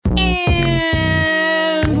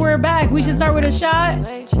We should start with a shot.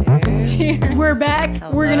 Cheers. We're back.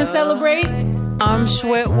 Hello. We're gonna celebrate. I'm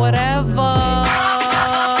Schwit whatever.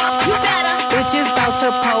 You better. Bitch is about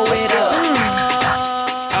to pull it up.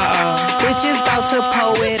 Bitch is about to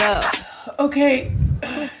pull it up. Okay.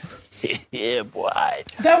 Yeah, boy.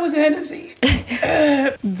 That was Hennessy.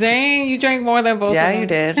 Dang, you drank more than both of them. Yeah, you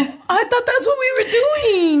did. I thought that's what we were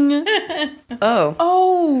doing. Oh.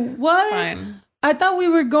 Oh, what? Fine. I thought we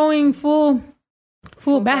were going full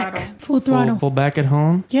back. throttle. Full throttle. Full back at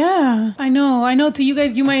home. Yeah, I know. To you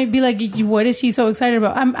guys, you might be like, what is she so excited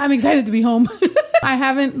about? I'm excited to be home. I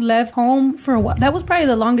haven't left home for a while. That was probably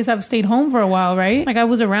the longest I've stayed home for a while, right? Like I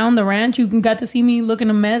was around the ranch. You got to see me looking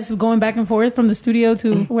a mess, going back and forth from the studio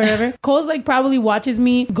to wherever. Cole's like probably watches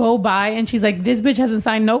me go by and she's like, this bitch hasn't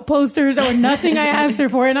signed no posters or nothing I asked her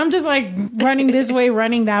for. And I'm just like running this way,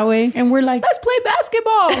 running that way. And we're like, let's play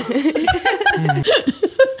basketball.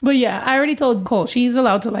 But yeah, I already told Cole, she's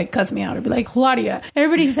allowed to like cuss me out or be like, Claudia.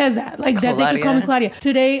 Everybody says that. Like that they could call me Claudia.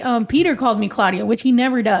 Today, Peter called me Claudia, which he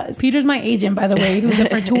never does. Peter's my agent, by the way, who's there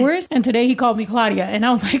for tours. And today he called me Claudia. And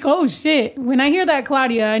I was like, oh shit. When I hear that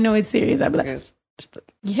Claudia, I know it's serious. I'd be like,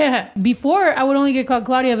 yeah. Before, I would only get called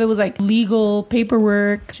Claudia if it was like legal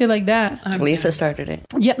paperwork, shit like that. Lisa started it.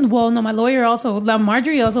 Yeah. Well, no, my lawyer also,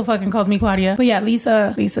 Marjorie also fucking calls me Claudia. But yeah,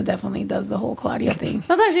 Lisa definitely does the whole Claudia thing.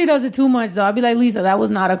 Sometimes she does it too much though. I'll be like, Lisa, that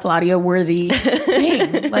was not a Claudia worthy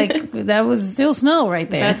thing. Like that was still Snow right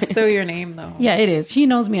there. That's still your name though. Yeah, it is. She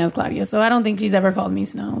knows me as Claudia, so I don't think she's ever called me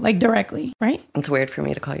Snow, like directly, right? It's weird for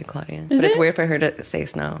me to call you Claudia. Is but it's it? weird for her to say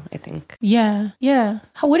Snow, I think. Yeah.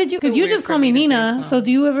 What did you, because you weird just for call me me to say Nina, Snow.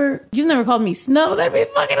 so you've never called me Snow? That'd be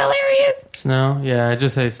fucking hilarious. Snow? Yeah, I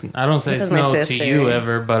just say, I don't say This is my Snow to sister. you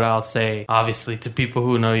ever, but I'll say, obviously, to people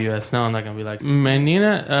who know you as Snow. I'm not going to be like, my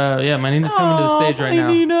Nina? Yeah, my Nina's coming to the stage right my now.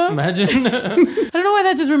 Nina. Imagine. I don't know why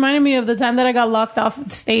that just reminded me of the time that I got locked off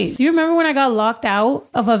the stage. Do you remember when I got locked out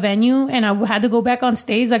of a venue and I had to go back on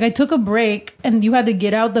stage? Like I took a break and you had to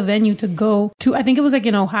get out the venue to go to, I think it was like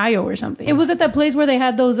in Ohio or something. It was at that place where they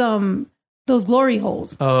had those glory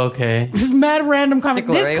holes. Oh, okay. This is mad random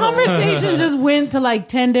conversation. This glory hole. conversation just went to like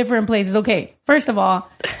 10 different places. Okay, first of all,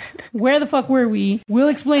 where the fuck were we? We'll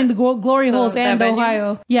explain the glory holes and that venue?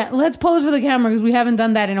 Ohio. Yeah, let's pose for the camera because we haven't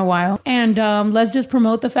done that in a while. And let's just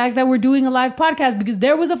promote the fact that we're doing a live podcast because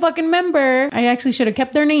there was a fucking member. I actually should have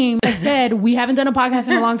kept their name that said we haven't done a podcast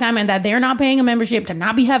in a long time and that they're not paying a membership to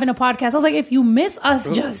not be having a podcast. I was like, if you miss us,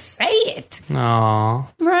 just say it. Aw.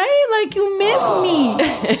 Right? Like you miss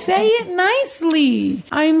me. Say it nicely.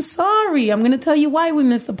 I'm sorry. I'm going to tell you why we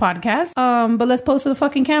missed the podcast. But let's pose for the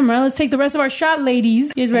fucking camera. Let's take the rest of our shot,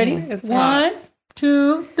 ladies. You guys ready? It's 1,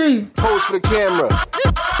 2, 3. Pose for the camera.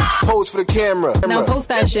 Pose for the camera. Now post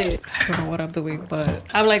that shit. I don't know what I'm doing, but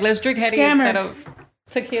I'm like, let's drink Henny Scammer. instead of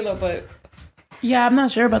tequila, but Yeah, I'm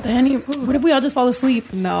not sure about the Henny. What if we all just fall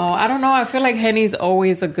asleep? no, I don't know. I feel like Henny's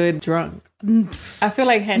always a good drunk. I feel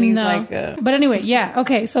like Henny's No. like a... But anyway, yeah.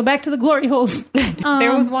 Okay, so back to the glory holes.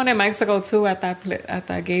 There was one in Mexico too at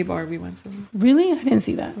that gay bar we went to. Really? I didn't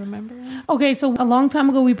see that. Remember? Okay, so a long time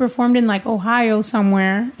ago we performed in like Ohio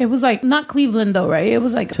somewhere. It was like not Cleveland though, right? It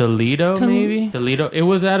was like Toledo, maybe? Toledo. It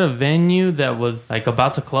was at a venue that was like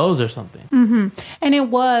about to close or something. and it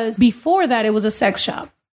was before that it was a sex shop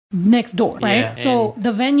next door, right? Yeah, So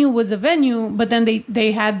the venue was a venue, but then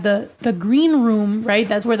they had the green room, right?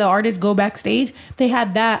 That's where the artists go backstage. They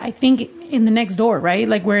had that, I think, in the next door, right?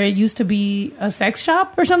 Like where it used to be a sex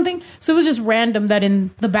shop or something. So it was just random that in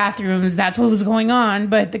the bathrooms that's what was going on.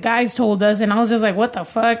 But the guys told us, and I was just like, what the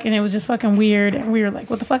fuck? And it was just fucking weird. And we were like,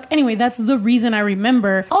 what the fuck? Anyway, that's the reason I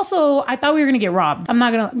remember. Also, I thought we were gonna get robbed.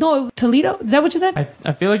 No, Toledo? Is that what you said?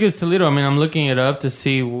 I feel like it's Toledo. I mean, I'm looking it up to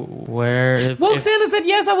see where. Woke Santa said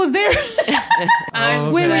yes, I was there.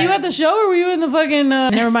 Oh, Wait, okay. were you at the show or were you in the fucking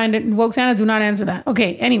never mind, Woke Santa, do not answer that.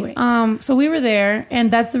 Okay, anyway. So we were there and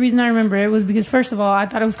that's the reason I remember it was because first of all, I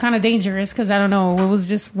thought it was kind of dangerous because I don't know, it was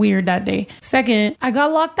just weird that day. Second, I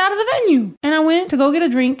got locked out of the venue and I went to go get a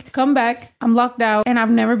drink, come back, I'm locked out and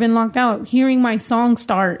I've never been locked out. Hearing my song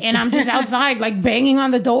start and I'm just outside like banging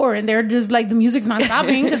on the door and they're just like the music's not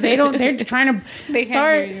stopping because they're trying to They can't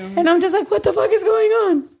start hear you. and I'm just like, what the fuck is going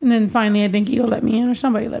on? And then finally I think Ito let me in or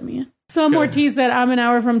somebody let me in. Some Ortiz said, I'm an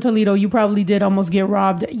hour from Toledo. You probably did almost get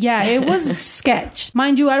robbed. Yeah, it was sketch.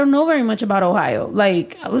 Mind you, I don't know very much about Ohio.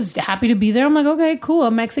 Like, I was happy to be there. I'm like, okay, cool.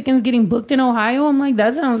 A Mexican's getting booked in Ohio. I'm like,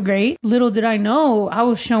 that sounds great. Little did I know, I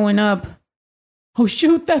was showing up. Oh,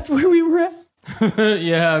 shoot, that's where we were at.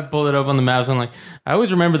 Yeah, I pulled it up on the maps. I'm like, I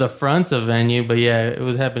always remember the fronts of venue, but yeah, it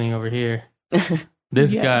was happening over here.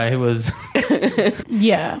 This Yeah. guy was.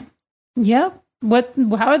 Yeah. Yep.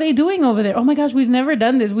 how are they doing over there? Oh my gosh, we've never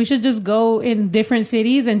done this. We should just go in different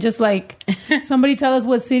cities and just like somebody tell us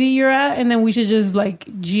what city you're at, and then we should just like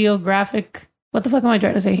geographic. What the fuck am I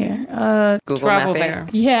trying to say here? Google Travel mapping. there.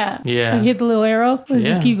 Yeah. Yeah. Hit the little arrow. Let's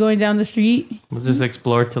just Yeah. keep going down the street. We'll just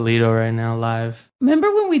explore Toledo right now live.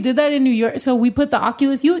 Remember when we did that in New York? So we put the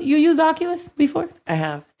Oculus. You used Oculus before? I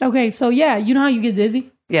have. Okay, so yeah, you know how you get dizzy?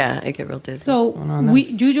 Yeah, I get real dizzy. So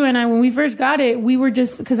Juju and I, when we first got it, we were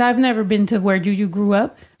just, because I've never been to where Juju grew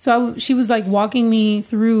up. So she was like walking me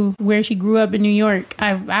through where she grew up in New York.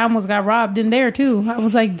 I almost got robbed in there too. I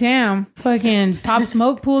was like, damn, fucking Pop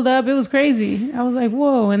Smoke pulled up. It was crazy. I was like,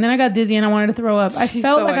 whoa. And then I got dizzy and I wanted to throw up. I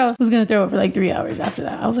felt like I was going to throw up for like 3 hours after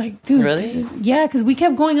that. I was like, dude, Really? yeah, because we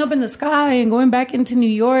kept going up in the sky and going back into New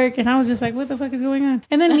York. And I was just like, what the fuck is going on?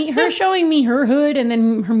 And then her showing me her hood and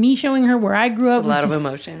then me showing her where I grew up. A lot of was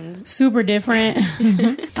just emotions. super different.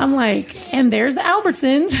 I'm like, and there's the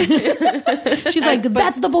Albertsons. She's like,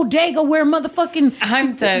 that's the bodega where motherfucking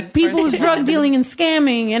I'm dead. people was drug dealing and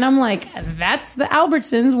scamming. And I'm like, that's the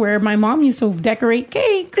Albertsons where my mom used to decorate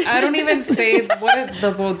cakes. I don't even say what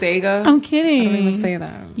the bodega. I'm kidding. I don't even say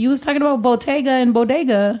that. You was talking about Bottega and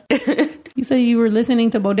Bodega. You said you were listening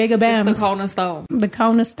to Bodega Bams. It's the Kona stove. The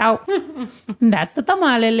Kona Stout. That's the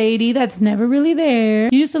tamale lady that's never really there.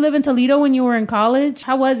 You used to live in Toledo when you were in college.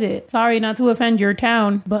 How was it? Sorry not to offend your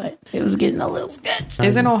town, but it was getting a little sketch.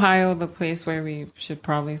 Isn't Ohio the place where we should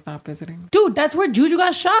probably stop visiting? Dude, that's where Juju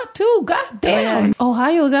got shot too. God damn.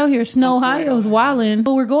 Ohio's out here. Snow Ohio's wildin'.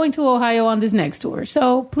 But we're going to Ohio on this next tour.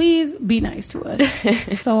 So please be nice to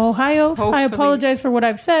us. So Ohio, I Hopefully. apologize for what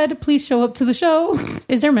I've said. Please show up to the show.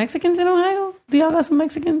 Is there Mexicans in Ohio? Do y'all got some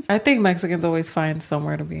Mexicans? I think Mexicans always find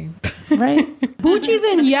somewhere to be. Right? Bucci's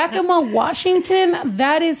in Yakima, Washington.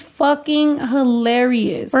 That is fucking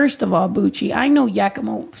hilarious. First of all, Bucci, I know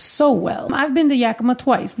Yakima so well. I've been to Yakima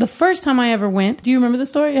twice. The first time I ever went, do you remember the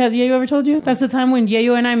story? Has Yayo ever told you? That's the time when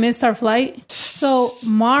Yayo and I missed our flight. So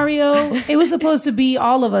Mario, it was supposed to be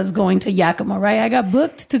all of us going to Yakima, right? I got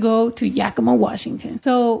booked to go to Yakima, Washington.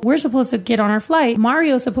 So we're supposed to get on our flight.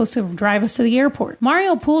 Mario's supposed to drive us to the airport.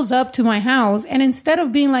 Mario pulls up to my house, and instead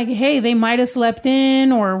of being like, hey, they might have slept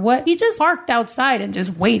in or what, he just parked outside and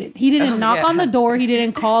just waited. He didn't knock on the door. He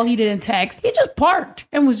didn't call. He didn't text. He just parked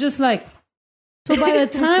and was just like, so by the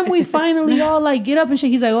time we finally all like get up and shit,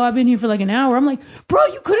 he's like, oh, I've been here for like an hour. I'm like, bro,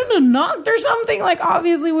 you couldn't have knocked or something. Like,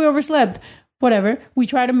 obviously we overslept. Whatever. We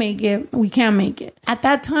try to make it. We can't make it. At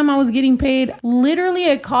that time, I was getting paid. Literally,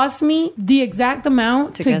 it cost me the exact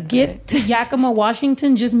amount to get to Yakima,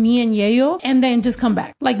 Washington, just me and Yayo, and then just come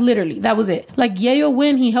back. Like, literally, that was it. Like, Yayo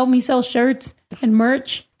went. He helped me sell shirts and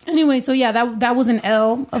merch. Anyway, so yeah, that was an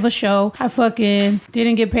L of a show. I fucking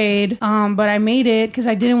didn't get paid. But I made it because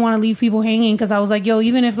I didn't want to leave people hanging, because I was like, yo,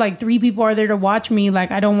 even if like 3 people are there to watch me, like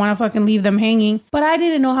I don't want to fucking leave them hanging. But I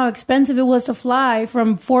didn't know how expensive it was to fly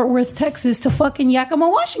from Fort Worth, Texas to fucking Yakima,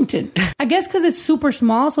 Washington. I guess because it's super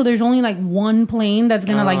small, so there's only like one plane that's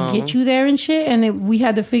gonna like get you there and shit. And we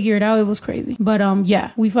had to figure it out. It was crazy. But yeah,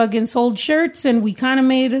 we fucking sold shirts and we kind of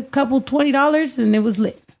made a couple $20 and it was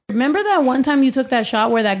lit. Remember that one time you took that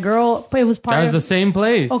shot where that girl, it was part That was of the same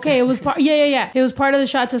place. Okay, it was part. Yeah. It was part of the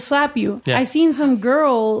shot to slap you. Yeah. I seen some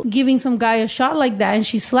girl giving some guy a shot like that, and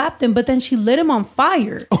she slapped him, but then she lit him on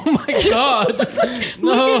fire. Oh my god!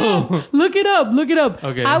 No. Look it up.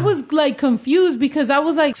 Okay. I was like confused because I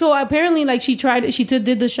was like, so apparently like she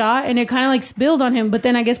did the shot and it kind of like spilled on him, but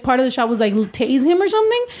then I guess part of the shot was like tase him or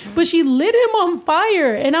something, but she lit him on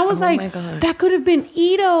fire, and I was my like, God. that could have been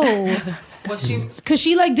Ito. Was she? Cause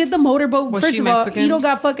she like did the motorboat. Was First she of all, Mexican? Ito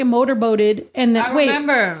got fucking motorboated, and then I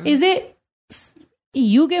remember. is it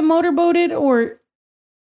you get motorboated or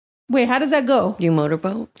wait? How does that go? You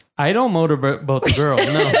motorboat? I don't motorboat the girl.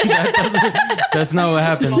 No, that's not what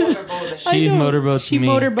happens. She motorboats She me.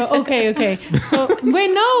 motorboat. Okay. So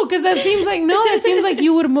wait, no, because that seems like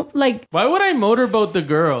you would like, Why would I motorboat the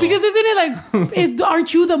girl? because isn't it like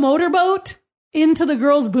aren't you the motorboat into the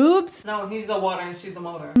girl's boobs? No, he's the water and she's the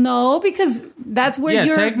motor. No, because that's where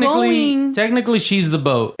you're technically, going. technically she's the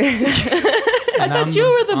boat. I thought you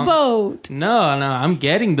were the boat. No, I'm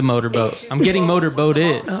getting the motorboat. I'm getting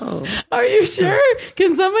motorboated. Oh. Are you sure?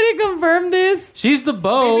 Can somebody confirm this? She's the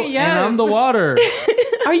boat, Maybe yes. and I'm the water.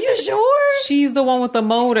 Are you sure? She's the one with the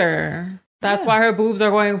motor. That's why her boobs are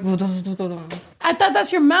going. I thought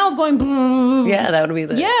that's your mouth going. Yeah, that would be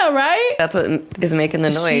the... Yeah, right? That's what is making the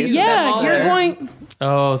noise. Yeah, the you're motor. going.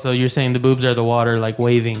 Oh, so you're saying the boobs are the water, like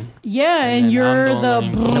waving. Yeah, and then you're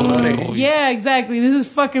I'm the motor. yeah, exactly. This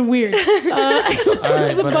is fucking weird. Who's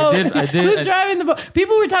the but boat? I did- Who's driving the boat?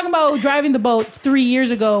 People were talking about driving the boat 3 years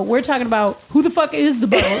ago. We're talking about who the fuck is the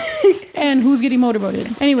boat and who's getting motorboated.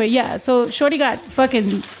 Anyway, yeah. So Shorty got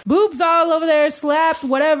fucking boobs all over there, slapped,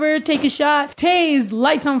 whatever. Take a shot, tased,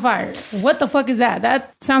 lights on fire. What the fuck is that?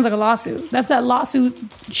 That sounds like a lawsuit. That's that lawsuit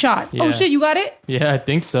shot. Yeah. Oh shit, you got it? Yeah, I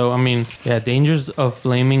think so. I mean, yeah, dangers of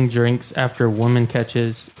flaming drinks after woman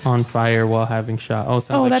catches on fire while having shot. Oh, it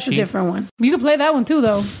sounds Oh, like that's Sheep. a different one. You could play that one too,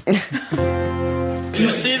 though. You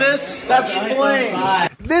see this? That's flames.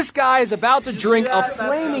 This guy is about to drink a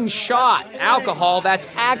flaming shot, alcohol that's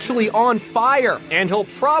actually on fire, and he'll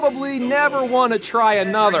probably never want to try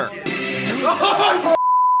another.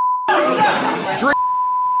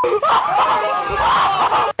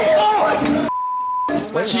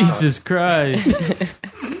 Jesus Christ.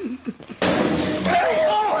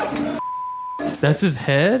 That's his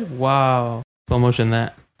head? Wow. Slow motion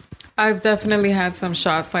that. I've definitely had some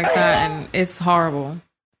shots like that, and it's horrible.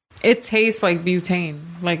 It tastes like butane.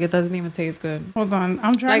 Like, it doesn't even taste good. Hold on,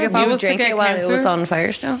 I'm trying Like, to. if I was to Drank get it while cancer, it was on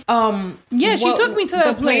fire still? Yeah, she took me to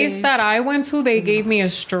that the place that I went to. They gave me a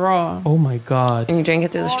straw, Oh my God. And you drank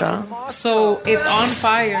it through the straw? so it's on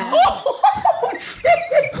fire. Oh shit!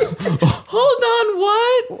 Hold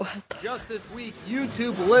on, what? Just this week,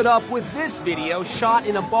 YouTube lit up with this video shot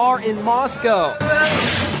in a bar in Moscow.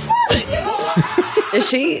 Is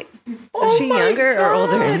she younger or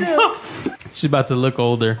older? She's about to look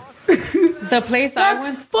older. The place I That's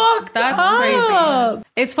went, fucked that's up. crazy.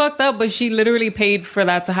 It's fucked up, but she literally paid for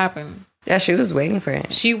that to happen. Yeah, she was waiting for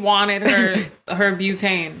it. She wanted her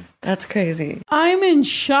butane. That's crazy. I'm in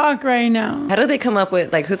shock right now. How did they come up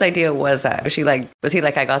with, like, whose idea was that? Was he like,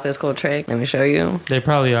 I got this cool trick, let me show you? They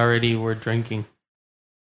probably already were drinking.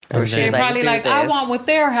 Or And she, then- They're probably do like, I this. want what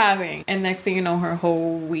they're having. And next thing you know, her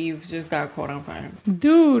whole weave just got caught on fire.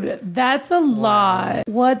 Dude, that's a lot.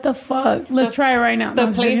 What the fuck? Let's try it right now. The No,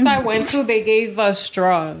 I'm place joking. I went to, they gave us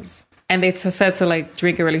straws. And they said to, like,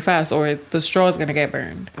 drink it really fast or the straw's going to get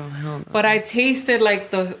burned. Oh, hell no. But I tasted, like,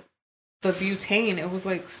 the butane. It was,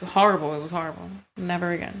 like, horrible. It was horrible.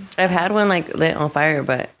 Never again. I've had one, like, lit on fire,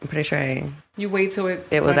 but I'm pretty sure You wait till it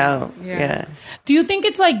it was burns. out. Yeah. Do you think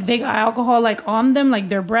it's like they got alcohol like on them, like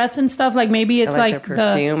their breath and stuff? Like maybe it's Like like their the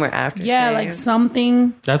perfume or aftershave. yeah, like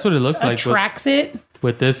something That's what it looks like. attracts it.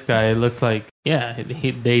 With this guy, it looked like, yeah,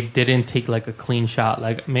 they didn't take like a clean shot.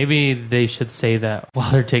 Like maybe they should say that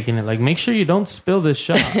while they're taking it. Like, make sure you don't spill this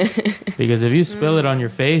shot. Because if you spill it on your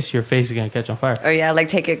face is going to catch on fire. Or yeah, like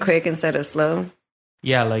take it quick instead of slow.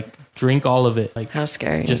 Yeah, like drink all of it. Like, How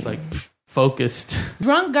scary. just like focused.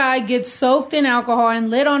 Drunk guy gets soaked in alcohol and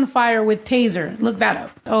lit on fire with taser. Look that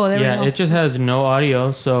up. Oh, there Yeah, we go. it just has no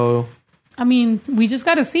audio. So, I mean, we just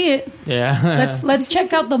got to see it. yeah. Let's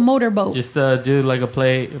check out the motorboat. Just do like a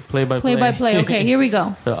play by Play by play. Okay, here we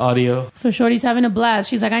go. The audio. So Shorty's having a blast.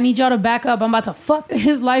 She's like, I need y'all to back up. I'm about to fuck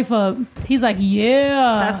his life up. He's like,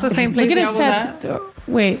 yeah. That's the same place Look at y'all his was at? tattoo.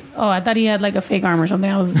 Wait. Oh, I thought he had like a fake arm or something.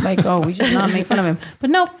 I was like, oh, we should not make fun of him. But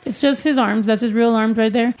nope, it's just his arms. That's his real arms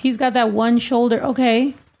right there. He's got that one shoulder.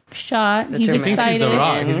 Okay. Shot. He's German. He thinks he's excited. the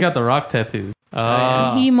Rock. He's got the Rock tattoos.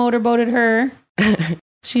 He motorboated her.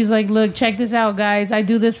 She's like, look, check this out, guys. I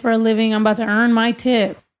do this for a living. I'm about to earn my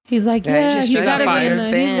tip. He's like, Yeah, yeah, he's he's just got to trying be to in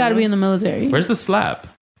find the. his He's got to be band. in the military. Where's the slap?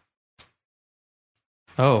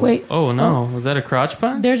 Oh. Wait. Oh, no. Was that a crotch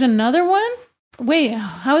punch? There's another one? Wait,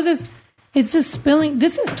 how is this? It's just spilling.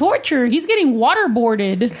 This is torture. He's getting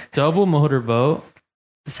waterboarded. Double motorboat.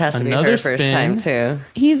 This has to be Another her first spin. time too.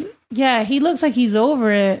 He looks like he's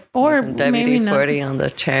over it. Or Some maybe not. WD-40 on the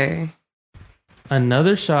chair.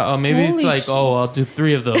 Another shot. Oh, maybe it's Holy like, I'll do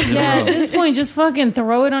 3 of those. in a Yeah, at row. this point, just fucking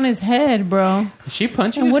throw it on his head, bro. Is she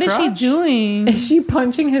punching And his what is she crotch? doing? Is she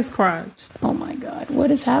punching his crotch? Oh my God,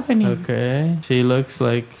 what is happening? Okay. She looks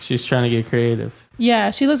like she's trying to get creative.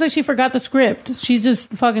 Yeah, she looks like she forgot the script. She's just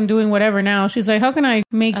fucking doing whatever now. She's like, how can I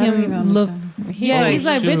make I don't even him look? understand. Yeah, he's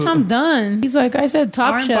like, bitch, shoot. I'm done. He's like, I said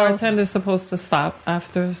top Aren't shelf. bartenders supposed to stop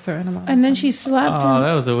after a certain amount? And then she slapped Oh, him.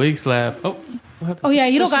 that was a weak slap. Oh. What happened? Oh yeah,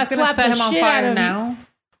 you So don't got she's gonna slapped set the him on shit fire out of now.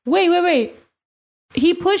 you. Wait.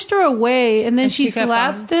 He pushed her away, and then And she she kept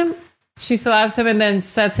slapped on. him. She slaps him and then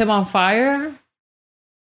sets him on fire.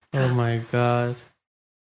 Oh my God.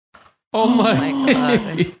 Oh my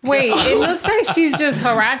God. Wait, it looks like she's just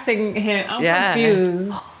harassing him. I'm Yeah.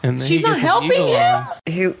 confused. And then She's he not gets his helping eagle him? on.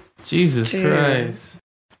 He, Jesus Jesus. Christ.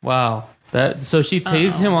 Wow. So she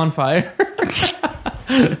tased him on fire?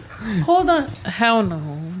 Hold on. Hell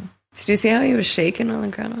no. did you see how he was shaking on the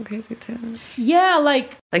ground all crazy too? Yeah,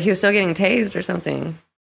 like Like he was still getting tased or something.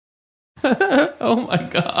 Oh my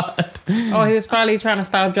god. Oh, he was probably trying to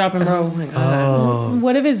stop, drop, and roll. Oh.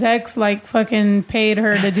 What if his ex like fucking paid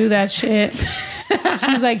her to do that shit?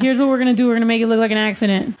 She's like, here's what we're gonna do. We're gonna make it look like an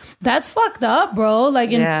accident. That's fucked up, bro.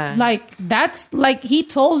 Like, like that's like he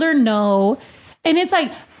told her no, and it's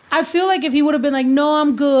like I feel like if he would have been like, no,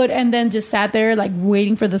 I'm good, and then just sat there like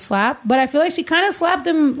waiting for the slap. But I feel like she kind of slapped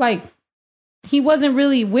him like he wasn't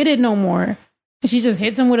really with it no more. She just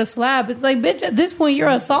hits him with a slap. It's like, bitch, at this point, you're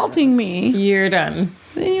assaulting me. You're done.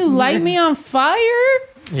 Then you light me on fire?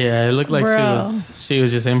 Yeah, it looked like she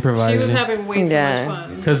was just improvising. She was having way too much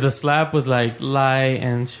fun. Because the slap was like light,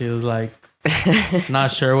 and she was like not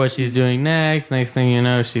sure what she's doing next. Next thing you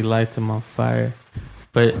know, she lights him on fire.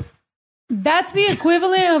 But that's the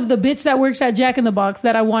equivalent of the bitch that works at Jack in the Box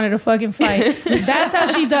that I wanted to fucking fight. That's how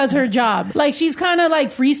she does her job. Like, she's kind of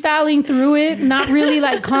like freestyling through it, not really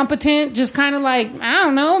like competent, just kind of like, I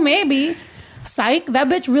don't know, maybe. Psych, that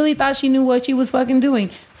bitch really thought she knew what she was fucking doing.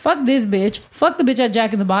 Fuck this bitch. Fuck the bitch at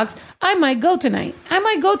Jack in the Box. I might go tonight.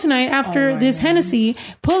 After this Hennessy,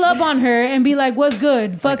 pull up on her and be like, what's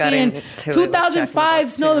good? Fucking 2005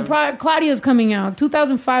 Snow the Claudia's coming out.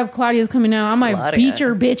 2005 Claudia's coming out. I might beat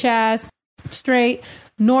your bitch ass straight.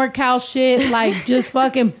 NorCal shit. Like, just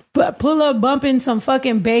fucking pull up bumping some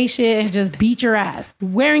fucking Bay shit and just beat your ass.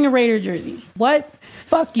 Wearing a Raider jersey. What?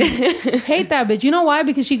 Fuck you. Hate that bitch. You know why?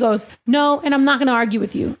 Because she goes, no, and I'm not going to argue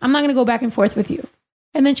with you. I'm not going to go back and forth with you.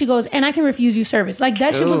 And then she goes, and I can refuse you service. Like,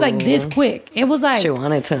 that shit was like this quick. It was like... She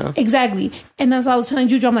wanted to. Exactly. And that's what I was telling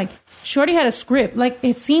Juju. I'm like, Shorty had a script. Like,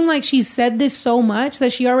 it seemed like she said this so much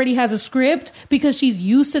that she already has a script because she's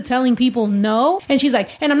used to telling people no. And she's like,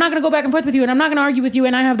 and I'm not going to go back and forth with you, and I'm not going to argue with you,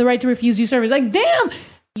 and I have the right to refuse you service. Like, damn!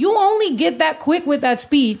 You only get that quick with that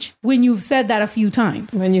speech when you've said that a few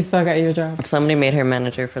times. When you suck at your job. Somebody made her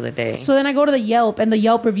manager for the day. So then I go to the Yelp, and the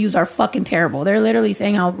Yelp reviews are fucking terrible. They're literally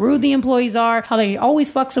saying how rude the employees are, how they always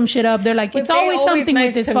fuck some shit up. They're like, it's always something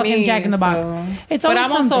nice with this fucking Jack in the Box. It's always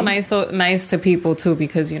something. But I'm also nice to people too,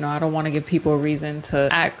 because, you know, I don't want to give people a reason to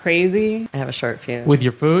act crazy. I have a short fuse. With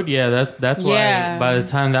your food? Yeah, that's why by the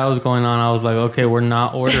time that was going on, I was like, okay, we're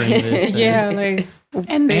not ordering this. Yeah, like...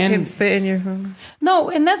 And they can spit in your food. No,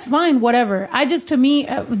 and that's fine, whatever. I just, to me,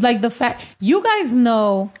 like the fact, you guys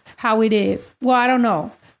know how it is. Well, I don't know.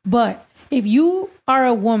 But if you are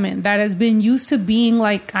a woman that has been used to being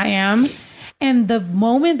like I am, and the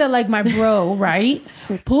moment that like my bro, right,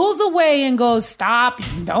 pulls away and goes, stop,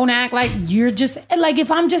 don't act like you're just, like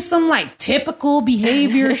if I'm just some like typical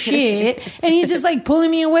behavior shit, and he's just like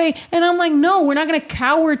pulling me away, and I'm like, no, we're not gonna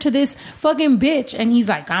cower to this fucking bitch. And he's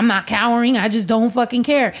like, I'm not cowering, I just don't fucking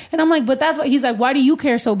care. And I'm like, but that's what he's like, why do you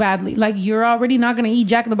care so badly? Like, you're already not gonna eat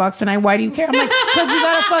Jack in the Box tonight, why do you care? I'm like, because we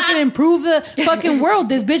gotta fucking improve the fucking world.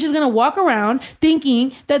 This bitch is gonna walk around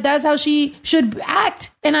thinking that that's how she should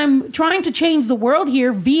act. And I'm trying to change the world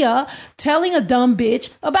here via telling a dumb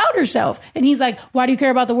bitch about herself. And he's like, why do you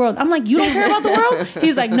care about the world? I'm like, you don't care about the world?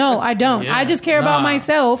 He's like, no, I don't. I just care about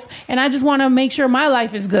myself, and I just want to make sure my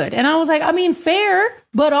life is good. And I was like, I mean, fair,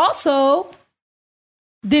 but also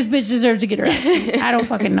this bitch deserves to get her ass beat. I don't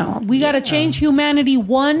fucking know. We got to change humanity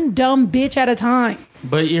one dumb bitch at a time.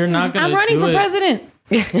 But you're not going to I'm running for president.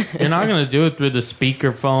 You're not going to do it through the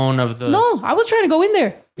speakerphone of the... No, I was trying to go in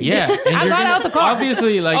there. Yeah. I got out the car.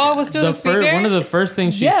 Obviously, like, it was through the speaker? One of the first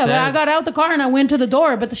things she said... Yeah, but I got out the car and I went to the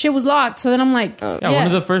door, but the shit was locked. So then I'm like... one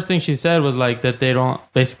of the first things she said was like that they don't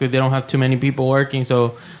have too many people working,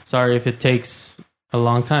 so sorry if it takes a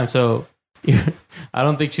long time. So I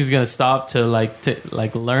don't think she's going to stop to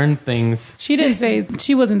learn things. She didn't say...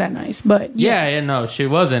 She wasn't that nice, but... Yeah, no, she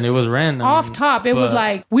wasn't. It was random. Off top, it was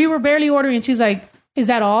like, we were barely ordering. She's like... Is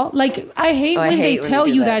that all? Like, I hate when they tell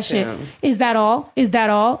you that shit. Is that all? Is that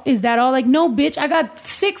all? Is that all? Like, no, bitch, I got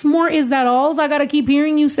 6 more is that alls I gotta keep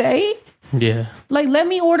hearing you say. Yeah. Like, let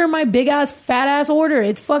me order my big ass, fat ass order.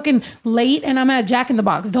 It's fucking late and I'm at Jack in the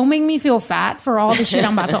Box. Don't make me feel fat for all the shit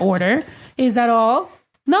I'm about to order. Is that all?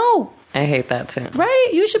 No. I hate that too.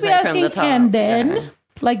 Right? You should be asking, and then,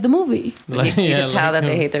 like the movie. You can tell that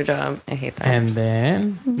they hate their job. I hate that. And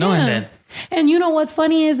then? No, and then. And you know what's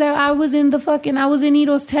funny is that I was in Itos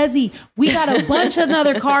Tezzy. We got a bunch of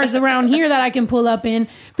other cars around here that I can pull up in.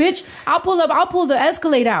 Bitch, I'll pull the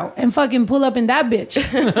Escalade out and fucking pull up in that bitch.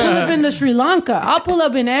 Pull up in the Sri Lanka. I'll pull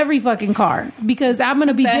up in every fucking car because I'm going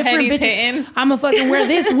to be different bitches. I'm going to fucking wear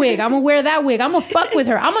this wig. I'm going to wear that wig. I'm going to fuck with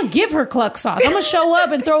her. I'm going to give her cluck sauce. I'm going to show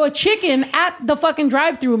up and throw a chicken at the fucking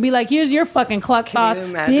drive-thru and be like, here's your fucking cluck sauce,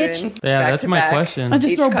 bitch. Yeah, that's my question. I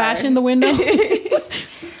just throw bash in the window.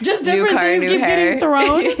 Just different things keep getting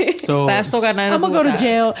thrown. So I'm gonna go to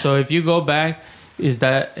jail. So if you go back, is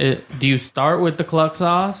that it, do you start with the cluck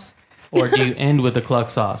sauce? or do you end with the cluck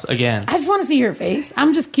sauce again? I just want to see your face.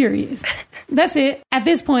 I'm just curious. That's it. At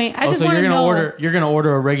this point, I just want to know. You're gonna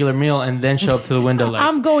order a regular meal and then show up to the window like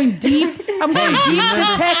I'm going deep. I'm going deep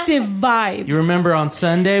detective vibes. You remember on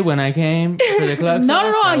Sunday when I came for the cluck sauce?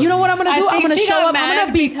 No. You know what I'm gonna do? I'm gonna show up. I'm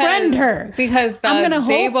gonna befriend her because the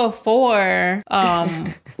day before,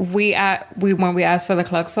 when we asked for the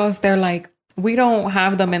cluck sauce, they're like, we don't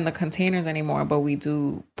have them in the containers anymore, but we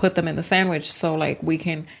do put them in the sandwich, so like we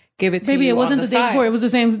can give it to you. Maybe it wasn't the day before; it was the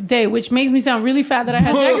same day, which makes me sound really fat that I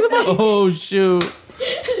had Jack in the Box. Oh shoot!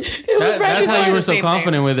 That's how you were so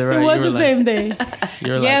confident with it, right? It was the same day.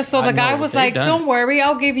 Yeah, so the guy was like, "Don't worry,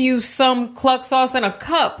 I'll give you some cluck sauce in a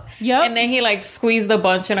cup." Yep. And then he like squeezed a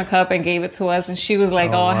bunch in a cup and gave it to us, and she was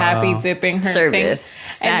like all happy dipping her service. Thing.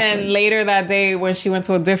 Exactly. And then later that day, when she went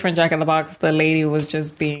to a different Jack in the Box, the lady was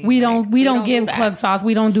just being we don't give cluck sauce.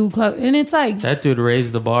 We don't do cluck, and it's like that dude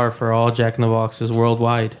raised the bar for all Jack in the Boxes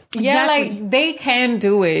worldwide. Yeah, like they can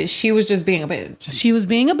do it. She was just being a bitch. She was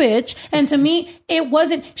being a bitch, and to me, it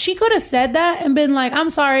wasn't. She could have said that and been like,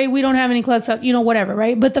 "I'm sorry, we don't have any cluck sauce," whatever,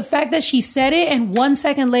 right? But the fact that she said it and 1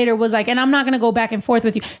 second later was like, "And I'm not going to go back and forth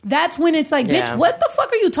with you." That's when it's like, bitch, what the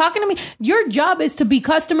fuck are you talking to me? Your job is to be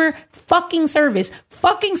customer fucking service.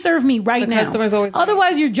 Fucking serve me right now. Customer's always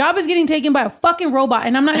Otherwise, your job is getting taken by a fucking robot,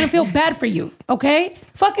 and I'm not going to feel bad for you, okay?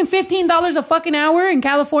 Fucking $15 a fucking hour in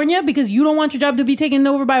California because you don't want your job to be taken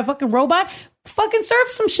over by a fucking robot. Fucking serve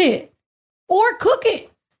some shit. Or cook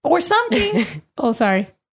it. Or something. Oh, sorry.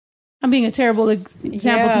 I'm being a terrible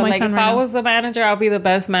example to my son if right I now. Was the manager, I'll be the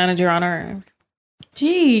best manager on earth.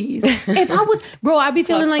 Jeez. If I was, bro, I'd be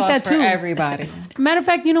feeling like that too. For everybody. Matter of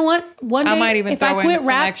fact, you know what? One day, I might even if I quit some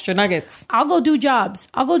rap, extra nuggets. I'll go do jobs.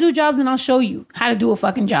 And I'll show you how to do a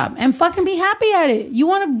fucking job and fucking be happy at it. You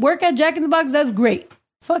want to work at Jack in the Box? That's great.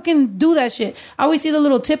 Fucking do that shit. I always see the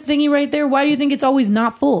little tip thingy right there. Why do you think it's always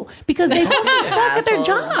not full? Because they fucking suck at their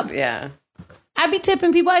job. Yeah. I be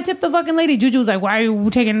tipping people. I tipped the fucking lady. Juju was like, "Why are you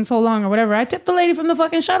taking so long?" or whatever. I tipped the lady from the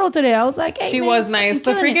fucking shuttle today. I was like, "Hey, she man, was nice.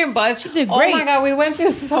 The freaking bus. She did great. Oh my god, we went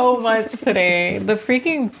through so much today. The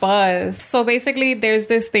freaking bus. So basically, there's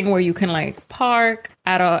this thing where you can like park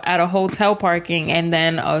at a hotel parking, and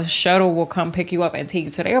then a shuttle will come pick you up and take you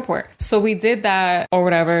to the airport. So we did that or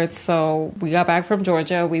whatever. So we got back from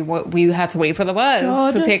Georgia. We had to wait for the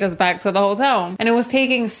bus to take us back to the hotel, and it was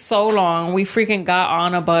taking so long. We freaking got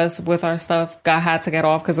on a bus with our stuff. Had to get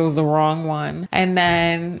off because it was the wrong one, and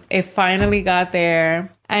then it finally got there.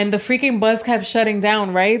 And the freaking bus kept shutting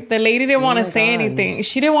down, right? The lady didn't want to say anything.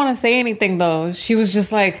 She didn't want to say anything, though. She was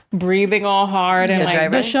just, like, breathing all hard. And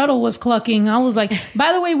like the shuttle was clucking. I was like,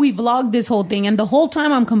 by the way, we vlogged this whole thing. And the whole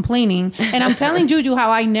time I'm complaining. And I'm telling Juju how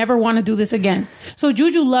I never want to do this again. So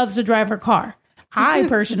Juju loves to drive her car. I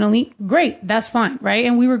personally, great, that's fine, right?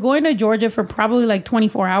 And we were going to Georgia for probably like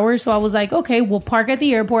 24 hours. So I was like, okay, we'll park at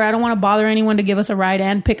the airport. I don't want to bother anyone to give us a ride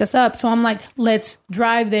and pick us up. So I'm like, let's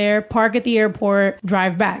drive there, park at the airport,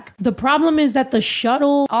 drive back. The problem is that the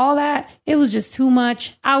shuttle, all that, it was just too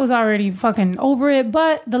much. I was already fucking over it,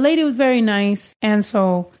 but the lady was very nice. And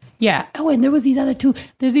so... yeah. Oh, and there was these other two.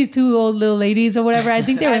 There's these two old little ladies or whatever. I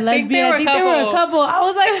think they were lesbian. I think they were a couple. I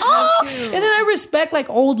was like, oh. And then I respect like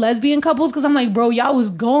old lesbian couples because I'm like, bro, y'all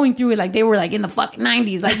was going through it. Like they were like in the fucking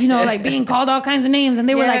 90s. Like, like being called all kinds of names. And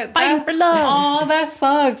they were like fighting for love. Oh, that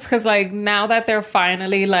sucks. Because like now that they're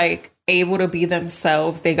finally like able to be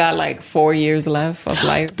themselves, they got like 4 years left of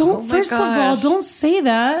life. First of all, don't say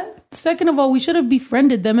that. Second of all, we should have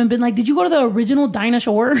befriended them and been like, did you go to the original Dinah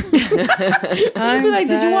Shore? I'd be like,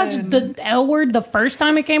 did you watch the L Word the first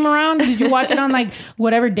time it came around? Did you watch it on like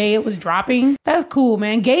whatever day it was dropping? That's cool,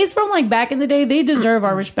 man. Gays from like back in the day, they deserve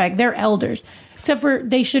our respect. They're elders. Except for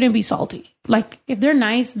they shouldn't be salty. Like if they're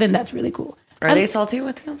nice, then that's really cool. Are they salty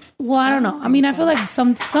with him? Well, I don't know. I mean, I feel like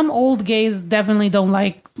some old gays definitely don't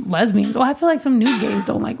like lesbians. Well, I feel like some new gays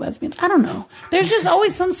don't like lesbians. I don't know. There's just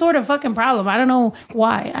always some sort of fucking problem. I don't know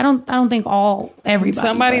why. I don't think everybody.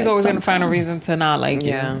 Somebody's always gonna find a reason to not like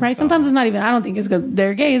you. Right? So. Sometimes it's not even. I don't think it's because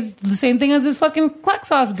they're gay. It's the same thing as this fucking cluck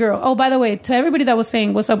sauce girl. Oh, by the way, to everybody that was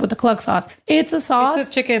saying what's up with the cluck sauce, it's a sauce. It's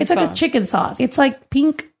a chicken. It's like a chicken sauce. It's like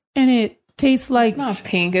pink and it tastes like it's not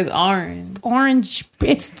pink, it's orange. Orange,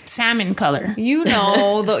 it's salmon color. You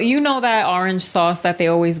know that orange sauce that they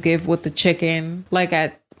always give with the chicken, like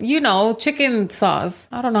at chicken sauce.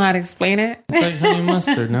 I don't know how to explain it. It's like honey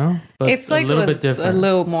mustard, no? But It's like a little bit different. a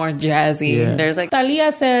little more jazzy. Yeah. There's like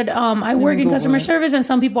Talia said, I work in Google customer it. service and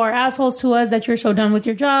some people are assholes to us that you're so done with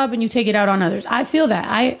your job and you take it out on others. I feel that.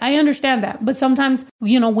 I understand that. But sometimes,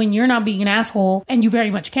 when you're not being an asshole and you very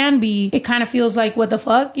much can be, it kind of feels like, what the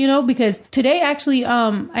fuck, because today actually,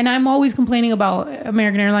 and I'm always complaining about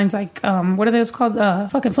American Airlines, like, what are those called?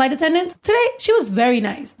 Fucking flight attendants. Today, she was very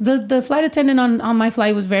nice. The flight attendant on my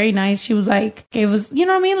flight was very nice. She was like, gave us, you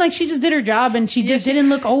know what I mean? Like, she just did her job and she just didn't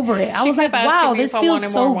look over it. I was like, kept asking wow, me this if I feels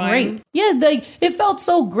wanted so more wine. great. Yeah, like it felt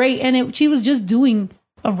so great, and she was just doing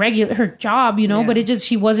her job, but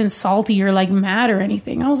she wasn't salty or like mad or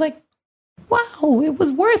anything. I was like, wow, it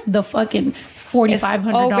was worth the fucking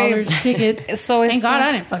 $4,500 ticket. So Thank God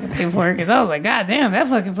I didn't fucking pay for it because I was like, God damn, that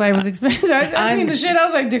fucking flight was expensive. I seen the shit. I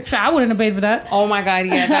was like, I wouldn't have paid for that. Oh my God,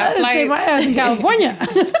 yeah, that I just stayed flight. my ass in California.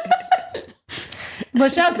 But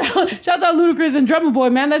shouts out Ludacris and Drummer Boy,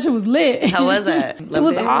 man, that shit was lit. how was that? It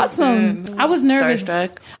was awesome. I was nervous.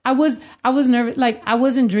 Starstruck. I was nervous. Like, I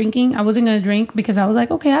wasn't drinking. I wasn't going to drink because I was like,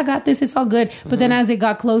 okay, I got this. It's all good. But then as it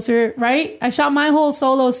got closer, right? I shot my whole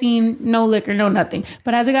solo scene, no liquor, no nothing.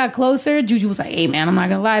 But as it got closer, Juju was like, hey, man, I'm not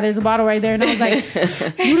going to lie. There's a bottle right there. And I was like,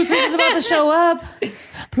 Ludacris is about to show up.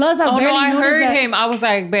 Plus, I I noticed heard that him. I was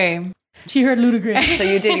like, babe. She heard Ludacris. So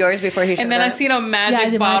you did yours before he showed And then I up? seen a Yeah, I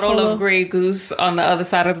magic did my bottle solo. of Grey Goose on the other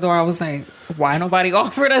side of the door. I was like, why nobody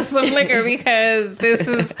offered us some liquor? Because this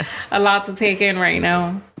is a lot to take in right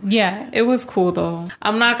now. Yeah. It was cool though.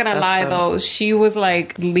 I'm not gonna lie fun. though. She was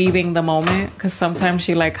like leaving the moment because sometimes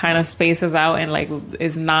she like kind of spaces out and like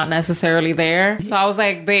is not necessarily there. So I was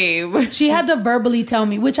like, babe. She had to verbally tell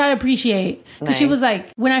me, which I appreciate. Because she Nice. was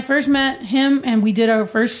like, when I first met him and we did our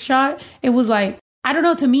first shot, it was like, I don't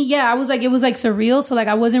know, to me, yeah, I was like, it was like surreal. So like,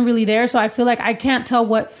 I wasn't really there. So I feel like I can't tell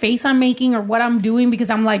what face I'm making or what I'm doing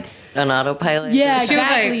because I'm like, On autopilot? yeah, She was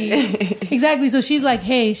like- exactly. Exactly. So she's like,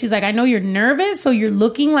 hey, she's like, I know you're nervous. So you're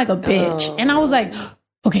looking like a bitch. Oh. And I was like,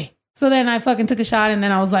 okay. So then I fucking took a shot and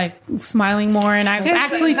then I was like smiling more. And I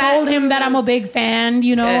actually told him that I'm a big fan,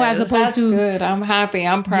 as opposed That's to. good. I'm happy.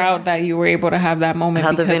 I'm proud that you were able to have that moment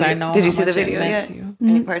How'd the because I video- know. Did you how see the much it video meant yet? to you.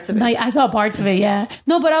 Any parts of it? Like, I saw parts of it, yeah.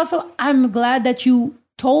 No, but also I'm glad that you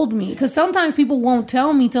told me because sometimes people won't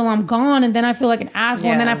tell me till I'm gone and then I feel like an asshole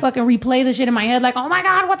and then I Yeah. fucking replay the shit in my head like, oh my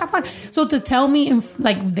God, what the fuck? So to tell me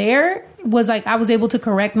there was like I was able to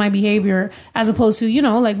correct my behavior as opposed to,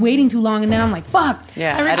 like waiting too long and then I'm like, fuck.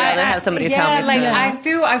 Yeah, I'd rather have somebody tell me. Like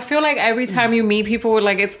too. I feel like every time you meet people,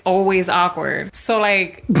 like it's always awkward. So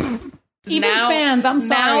like. Even fans, I'm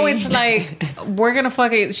sorry. Now it's like we're gonna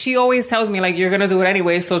fuck it. She always tells me like you're gonna do it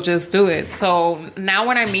anyway, so just do it. So now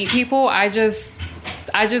when I meet people, I just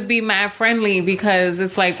be mad friendly because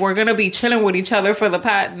it's like we're gonna be chilling with each other for the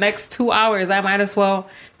next 2 hours. I might as well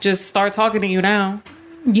just start talking to you now.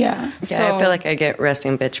 Yeah. Yeah, I feel like I get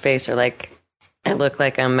resting bitch face or like I look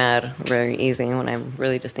like I'm mad very easy when I'm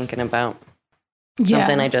really just thinking about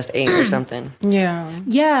something I just ate or something. Yeah.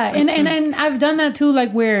 Yeah, and I've done that too,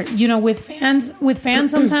 like where, with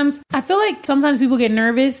fans sometimes I feel like sometimes people get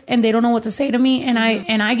nervous and they don't know what to say to me and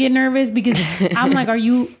I get nervous because I'm like, are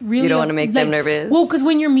you really You don't wanna make them nervous? Well, because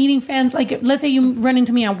when you're meeting fans, like let's say you run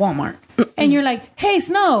into me at Walmart and you're like, hey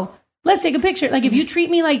Snow, let's take a picture. Like if you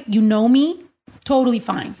treat me like you know me, totally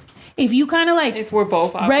fine. If you kind of like If we're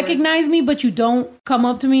both awkward. recognize me, but you don't come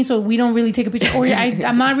up to me, so we don't really take a picture. Or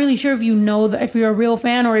I'm not really sure if you know that if you're a real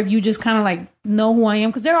fan or if you just kind of like know who I am.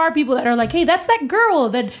 Because there are people that are like, hey, that's that girl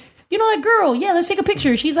that that girl. Yeah, let's take a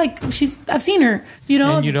picture. I've seen her.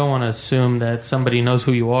 And you don't want to assume that somebody knows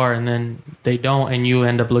who you are and then they don't, and you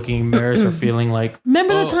end up looking embarrassed or feeling like.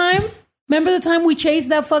 Remember the time we chased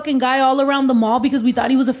that fucking guy all around the mall because we thought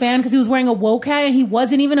he was a fan because he was wearing a woke hat and he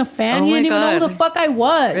wasn't even a fan. Oh He my didn't even know who God. the fuck I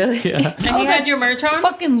was. Really? Yeah. And he had your merch on?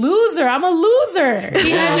 Fucking loser. I'm a loser.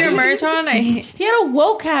 He had your merch on? He had a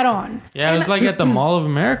woke hat on. Yeah, it was like at the Mall of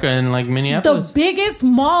America in like The Minneapolis. biggest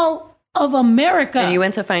mall of America. And you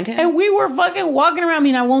went to find him? And we were fucking walking around. I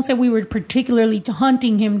mean, I won't say we were particularly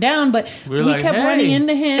hunting him down, but We were we like, kept "Hey." running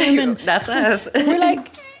into him and That's us. we're like,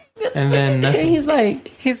 And then and nothing. he's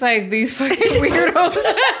like, He's like, these fucking weirdos.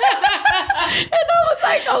 and I was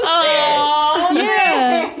like, oh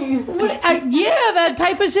shit. Yeah, that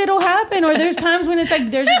type of shit will happen. Or there's times when it's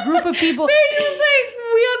like there's a group of people. He was like,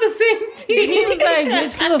 we on the same team. He was like,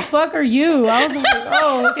 bitch, who the fuck are you? I was like,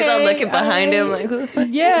 oh, okay. He's all looking behind him alright. like, who the fuck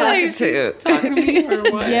Yeah. you talking to? talking to me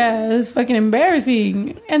or what? Yeah, it's fucking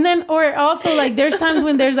embarrassing. And then, or also, like, there's times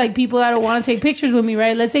when there's like people that don't want to take pictures with me,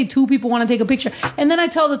 right? Let's say 2 people want to take a picture, and then I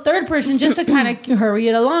tell the third person just to kind of hurry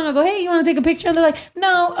it along. I go, "Hey, you want to take a picture?" And they're like,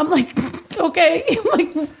 "No." I'm like, "Okay." I'm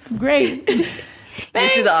like, "Great."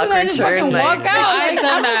 thanks. do the And I awkward just turn, fucking like- walk out. I've Like,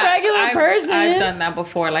 done I'm that. a regular person. I've done that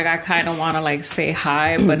before. Like I kind of want to like say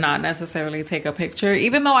hi, but not necessarily take a picture.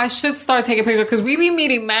 Even though I should start taking pictures because we be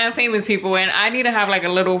meeting mad famous people, and I need to have like a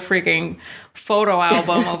little freaking photo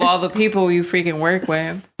album of all the people you freaking work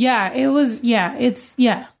with. Yeah, it was. Yeah, it's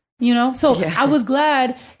you know. So I was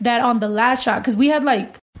glad that on the last shot, because we had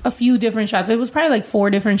like a few different shots. It was probably like 4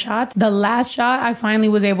 different shots. The last shot, I finally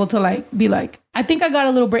was able to like be like, I think I got a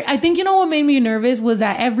little break. I think, you know what made me nervous was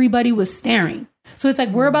that everybody was staring. So it's like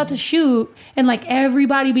we're about to shoot and like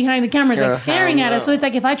everybody behind the camera is like staring at us. So it's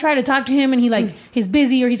like if I try to talk to him and he like he's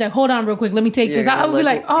busy or he's like, hold on real quick, let me take this. I would be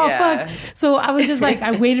like, oh fuck. So I was just like,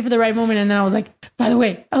 I waited for the right moment and then I was like, by the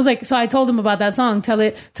way, I was like, so I told him about that song, tell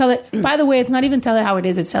it. By the way, it's not even tell it how it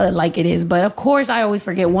is, it's tell it like it is. But of course I always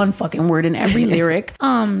forget one fucking word in every lyric,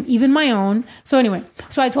 even my own. So anyway,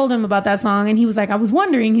 so I told him about that song and he was like, I was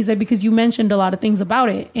wondering, he said, because you mentioned a lot of things about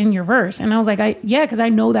it in your verse. And I was like, yeah, because I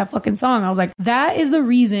know that fucking song. I was like, that is the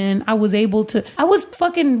reason I was able to. I was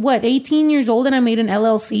fucking 18 years old and I made an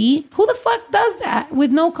LLC. Who the fuck does that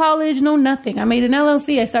with no college, no nothing? I made an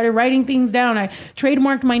LLC. I started writing things down. I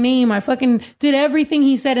trademarked my name. I fucking did everything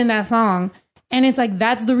he said in that song. And it's like,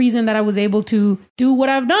 that's the reason that I was able to do what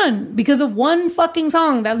I've done because of one fucking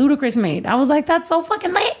song that Ludacris made. I was like, that's so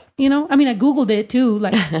fucking lit. You know, I mean, I Googled it too.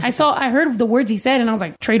 Like I heard the words he said and I was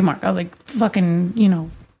like, trademark. I was like, fucking, you know,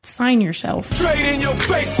 sign yourself. Straight in your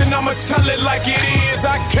face and I'ma tell it like it is.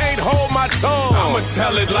 I can't hold my tongue. I'ma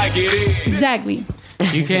tell it like it is. Exactly.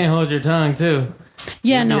 You can't hold your tongue too.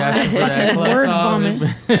 Yeah, no. Yeah, for that Word vomit.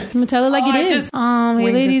 I'm gonna tell it like it is.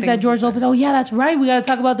 Hey ladies, that George Lopez. Oh yeah, that's right. We gotta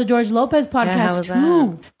talk about the George Lopez podcast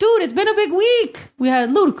too. Dude, it's been a big week. We had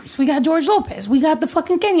Ludacris. We got George Lopez. We got the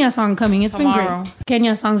fucking Kenya song coming. It's been great.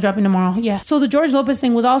 Kenya song's dropping tomorrow. Yeah. So the George Lopez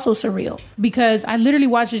thing was also surreal because I literally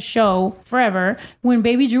watched his show forever. When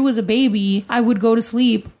Baby Drew was a baby, I would go to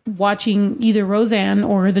sleep watching either Roseanne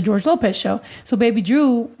or the George Lopez show. So Baby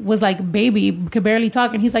Drew was like baby, could barely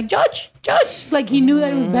talk, and he's like, Judge. Like he knew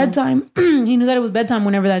that it was bedtime. He knew that it was bedtime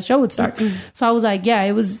whenever that show would start. So I was like, yeah,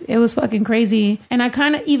 it was fucking crazy. And I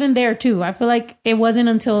kind of, even there too, I feel like it wasn't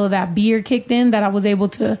until that beer kicked in that I was able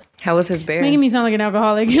to. How was his beer? It's making me sound like an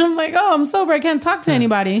alcoholic. I'm like, oh, I'm sober. I can't talk to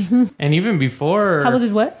anybody. And even before. How was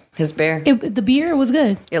his what? His beer. The beer was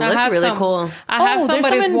good. It looked really cool. I have some,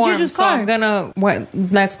 but it's warm. Juju's so car. I'm gonna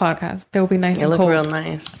next podcast. They will be nice It and looked cold. real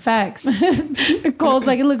nice. Facts. Cole's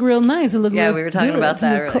like, it looked real nice. It looked Yeah, real we were talking good. about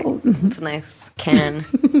that. It We're looked like, cold. it's a nice can.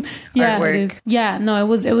 Yeah, artwork. it is. Yeah, no, it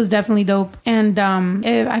was definitely dope. And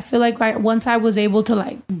I feel like once I was able to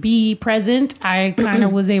like be present, I kind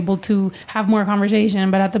of was able to have more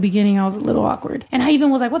conversation. But at the beginning, I was a little awkward, and I even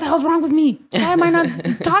was like, "What the hell's wrong with me? Why am I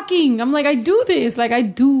not talking?" I'm like, I do this, like I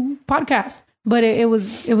do podcasts. But it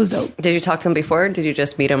was dope. Did you talk to him before? Or did you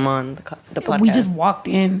just meet him on the podcast? We just walked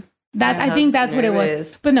in. I think that's what it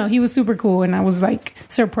was. But no, he was super cool, and I was like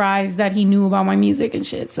surprised that he knew about my music and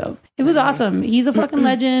shit. So it was awesome. He's a fucking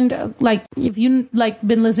legend. Like if you like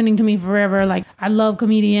been listening to me forever, like I love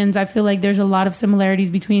comedians. I feel like there's a lot of similarities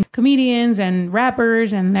between comedians and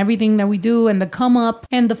rappers and everything that we do, and the come up,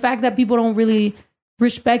 and the fact that people don't really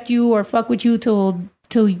respect you or fuck with you till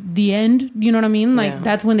the end. You know what I mean? Like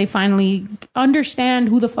that's when they finally understand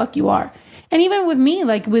who the fuck you are. And even with me,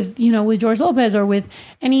 like with George Lopez or with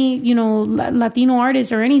any, Latino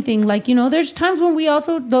artist or anything, like, there's times when we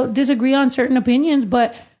also disagree on certain opinions,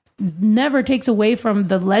 but never takes away from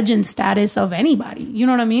the legend status of anybody. You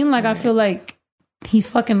know what I mean? Like, I feel like he's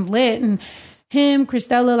fucking lit. And him,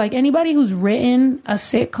 Cristela, like anybody who's written a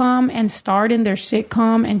sitcom and starred in their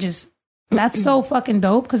sitcom and just, that's so fucking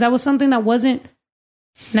dope. Because that was something that wasn't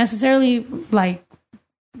necessarily like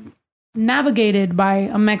navigated by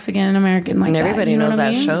a Mexican American like and that. Everybody knows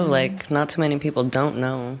that mean? show. Like, not too many people don't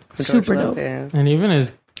know who Super George dope. Lopez is. And even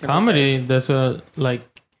his comedy, that's like,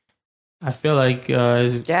 I feel like,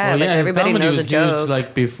 his everybody comedy knows was a joke. huge,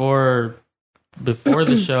 like before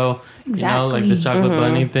the show, Exactly. like the chocolate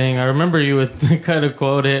bunny thing. I remember you would kind of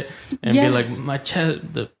quote it and be like, my chest,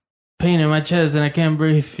 the pain in my chest and I can't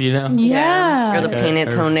breathe, Yeah. Or the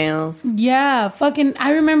painted toenails. Yeah. Fucking,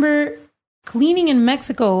 I remember cleaning in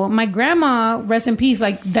Mexico. My grandma, rest in peace,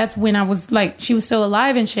 like that's when I was like, she was still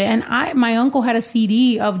alive and shit. And my uncle had a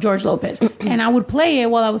CD of George Lopez and I would play it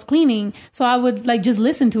while I was cleaning. So I would like just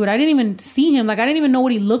listen to it. I didn't even see him. Like I didn't even know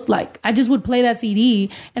what he looked like. I just would play that CD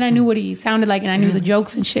and I knew what he sounded like and I knew the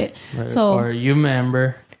jokes and shit. So or you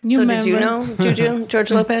remember. Did you know Juju, George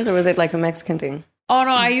Lopez, or was it like a Mexican thing? Oh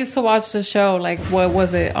no, I used to watch the show. Like, what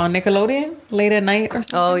was it on Nickelodeon late at night or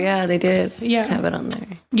something? Oh yeah, they did. Yeah. Have it on there.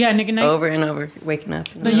 Yeah, Nick and Night. Over and over, waking up.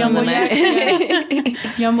 The Yumbo Yak. Yeah.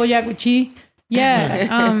 Yumbo Yak with Chi.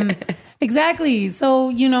 Yeah. Exactly. So,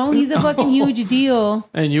 you know, he's a fucking huge deal.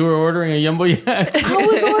 And you were ordering a Jumbo Yak. I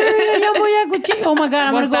was ordering a Jumbo Yak with cheese. Oh my God,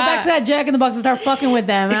 I'm going to go back to that Jack in the Box and start fucking with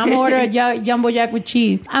them. I'm going to order a Jumbo Yak with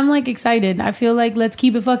cheese. I'm like excited. I feel like let's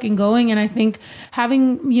keep it fucking going. And I think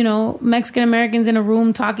having, you know, Mexican Americans in a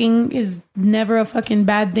room talking is never a fucking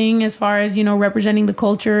bad thing as far as, you know, representing the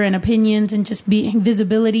culture and opinions and just being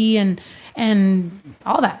visibility and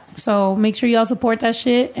all that. So make sure y'all support that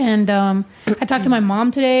shit. And I talked to my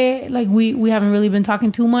mom today. Like we haven't really been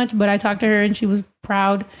talking too much, but I talked to her and she was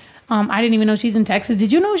proud. I didn't even know she's in Texas.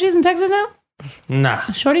 Did you know she's in Texas now? Nah.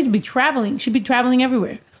 Shorty be traveling. She'd be traveling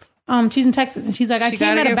everywhere. She's in Texas and she's like, I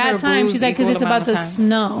came at a bad time. She's like, because it's about to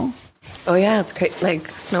snow. Oh yeah, it's like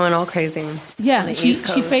snowing all crazy. Yeah, she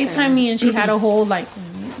FaceTimed me and she had a whole like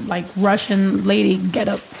Russian lady get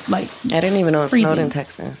up like. I didn't even know it snowed in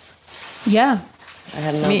Texas. Yeah. I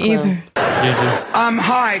had no clue. Either.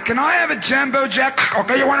 Hi, can I have a Jumbo Jack?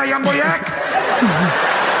 Okay, you want a Jumbo Yak?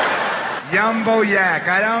 Jumbo Yak.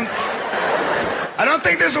 I don't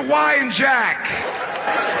think there's a Y in Jack.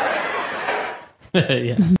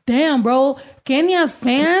 Yeah. Damn, bro. Kenya's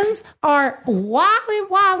fans are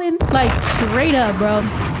wildin', like straight up, bro.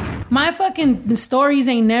 My fucking stories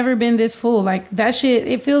ain't never been this full. Like that shit,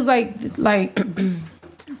 it feels like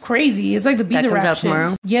crazy. It's like the Beezer Rap shit.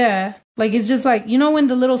 Tomorrow? Yeah. Like it's just like, you know when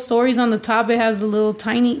the little stories on the top, it has the little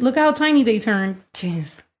tiny, look how tiny they turn. Jeez.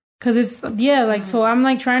 Cause it's, yeah, like, so I'm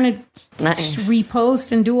like trying to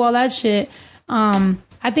repost and do all that shit. I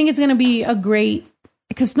think it's going to be a great,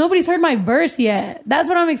 because nobody's heard my verse yet. That's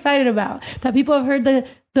what I'm excited about. That people have heard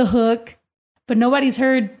the hook, but nobody's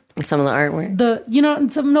heard some of the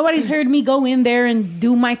artwork. Nobody's heard me go in there and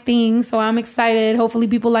do my thing. So I'm excited. Hopefully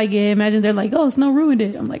people like it. Imagine they're like, oh, Snow ruined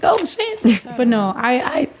it. I'm like, oh shit. But no,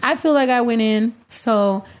 I feel like I went in.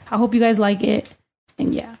 So I hope you guys like it.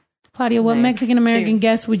 And yeah. Claudia, what Mexican American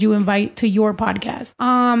guest would you invite to your podcast?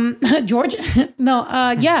 George? No,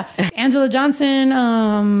 yeah. Angela Johnson,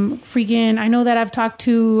 freaking, I know that I've talked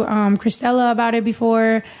to Cristela about it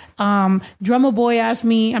before. Drummer Boy asked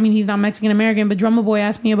me, I mean, he's not Mexican American, but Drummer Boy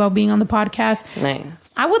asked me about being on the podcast. Nice.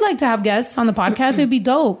 I would like to have guests on the podcast. It'd be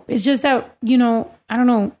dope. It's just that, you know, I don't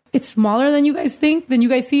know. It's smaller than you guys think, than you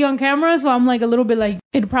guys see on camera. So I'm like a little bit like,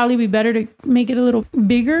 it'd probably be better to make it a little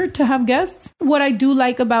bigger to have guests. What I do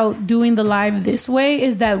like about doing the live this way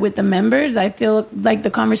is that with the members, I feel like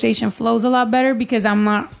the conversation flows a lot better because I'm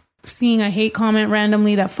not seeing a hate comment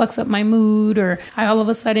randomly that fucks up my mood or I all of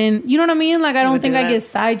a sudden, you know what I mean? Like, I don't think I get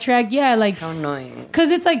sidetracked. Yeah, like. How annoying.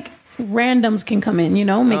 Because it's like randoms can come in, you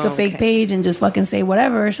know, make a fake page and just fucking say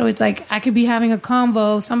whatever. So it's like I could be having a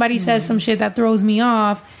convo. Somebody says some shit that throws me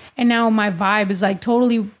off. And now my vibe is like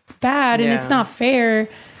totally bad and it's not fair.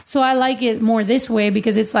 So I like it more this way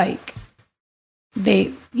because it's like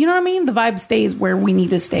you know what I mean? The vibe stays where we need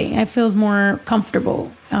to stay. It feels more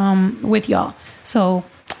comfortable with y'all. So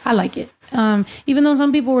I like it. Even though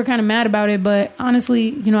some people were kind of mad about it, but honestly,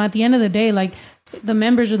 you know, at the end of the day, like the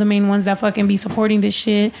members are the main ones that fucking be supporting this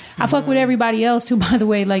shit. I fuck with everybody else too, by the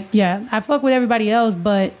way. Like, yeah, I fuck with everybody else,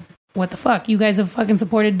 but what the fuck? You guys have fucking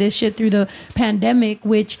supported this shit through the pandemic,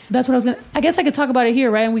 which that's what I guess I could talk about it here,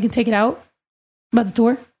 right? And we can take it out about the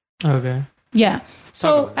tour. Okay. Yeah.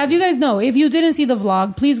 So as you guys know, if you didn't see the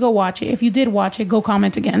vlog, please go watch it. If you did watch it, go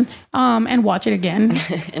comment again, and watch it again.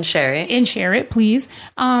 And share it. And share it, please.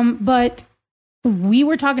 But we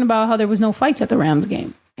were talking about how there was no fights at the Rams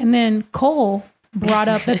game. And then Cole brought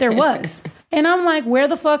up that there was. And I'm like, where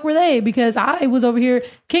the fuck were they? Because I was over here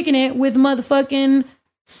kicking it with motherfucking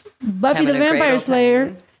Buffy the Vampire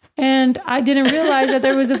Slayer, and I didn't realize that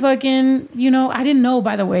there was a fucking, you know, I didn't know,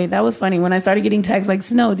 by the way. That was funny when I started getting texts like,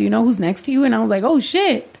 Snow, do you know who's next to you? And I was like, oh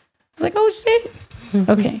shit. I was like, oh shit.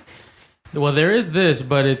 Okay. Well, there is this,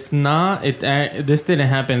 but it's not. This didn't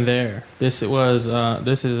happen there. This is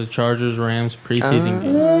a Chargers Rams preseason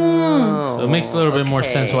game, so it makes a little bit more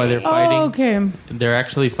sense why they're fighting. Oh, okay. They're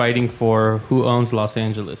actually fighting for who owns Los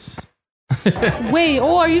Angeles. Wait,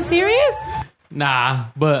 are you serious? Nah,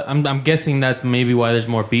 but I'm guessing that's maybe why there's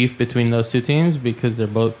more beef between those two teams because they're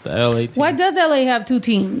both the LA team. Why does LA have two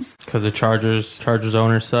teams? Because the Chargers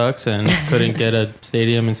owner sucks and couldn't get a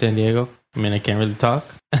stadium in San Diego. I mean, I can't really talk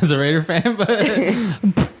as a Raider fan,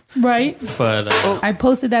 but right. But I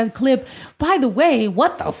posted that clip. By the way,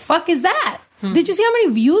 what the fuck is that? Did you see how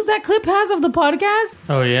many views that clip has of the podcast?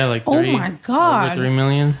 Oh yeah, like 3, oh my god, over 3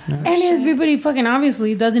 million. Yeah. And everybody fucking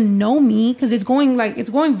obviously doesn't know me because it's going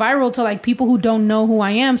viral to like people who don't know who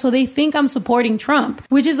I am, so they think I'm supporting Trump,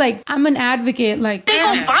 which is like I'm an advocate. Like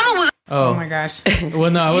Oh my gosh.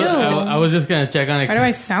 Well, no, I was just gonna check on it. Why do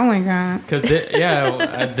I sound like that? Because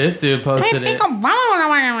this dude posted it.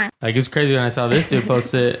 Like, it was crazy when I saw this dude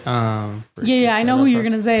post it. Yeah, I know who you're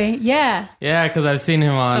gonna say. Yeah, because I've seen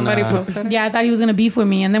him on. Somebody posted it. yeah. I thought he was gonna beef with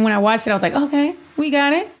me, and then when I watched it, I was like, okay, we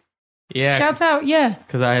got it. Yeah, Shouts out, yeah.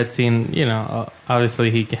 Because I had seen,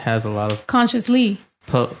 obviously he has a lot of Consciously.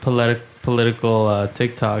 political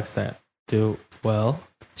TikToks that do well.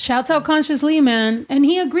 Shouts out Consciously, man. And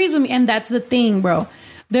he agrees with me. And that's the thing, bro.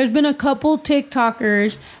 There's been a couple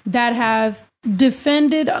TikTokers that have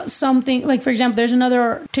defended something. Like, for example, there's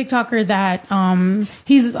another TikToker that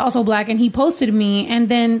he's also black, and he posted me, and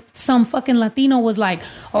then some fucking Latino was like,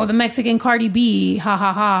 oh, the Mexican Cardi B, ha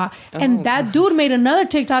ha ha. And that dude made another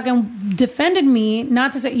TikTok and defended me,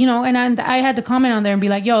 not to say, and I had to comment on there and be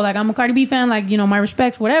like, yo, like, I'm a Cardi B fan, like, my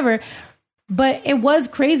respects, whatever. But it was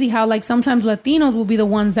crazy how, like, sometimes Latinos will be the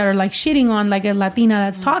ones that are, like, shitting on, like, a Latina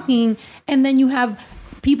that's talking. And then you have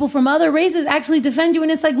people from other races actually defend you.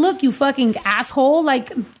 And it's like, look, you fucking asshole.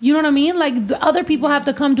 Like, you know what I mean? Like, the other people have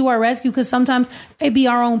to come to our rescue because sometimes it be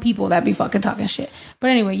our own people that be fucking talking shit. But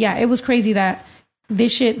anyway, yeah, it was crazy that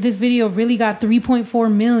this video really got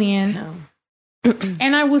 3.4 million. Yeah.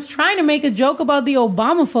 And I was trying to make a joke about the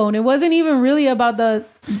Obama phone. It wasn't even really about the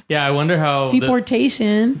I wonder how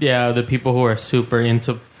deportation. The people who are super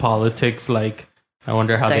into politics, like, I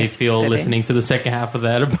wonder how they feel listening to the second half of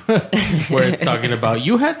that, where it's talking about,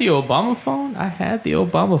 you had the Obama phone? I had the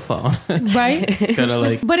Obama phone. Right? It's kind of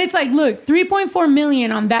like... But it's like, look, 3.4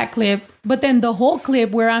 million on that clip, but then the whole clip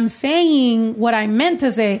where I'm saying what I meant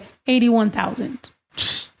to say, 81,000.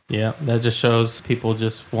 Yeah, that just shows people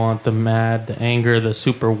just want the mad, the anger, the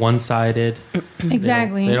super one-sided.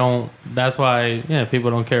 Exactly. They don't that's why,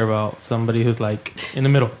 people don't care about somebody who's, like, in the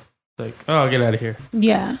middle. Like, oh, get out of here.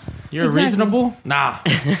 Yeah. You're reasonable? Nah.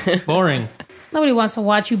 Boring. Nobody wants to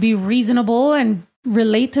watch you be reasonable and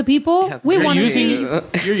relate to people. Yeah, we want to see...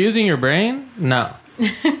 You're using your brain? No.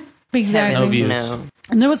 Exactly. No views. No.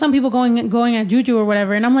 And there was some people going at Juju or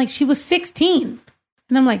whatever, and I'm like, she was 16.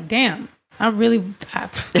 And I'm like, damn. I really...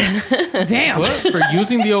 Damn. What? For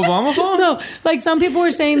using the Obama phone? No, like, some people were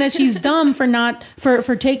saying that she's dumb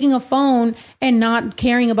for taking a phone and not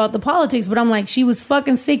caring about the politics. But I'm like, she was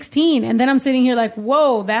fucking 16. And then I'm sitting here like,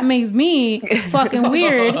 whoa, that makes me fucking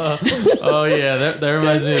weird. Oh, yeah. That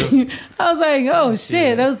reminds me of... I was like, oh,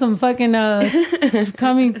 shit. That was some fucking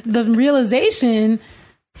the realization.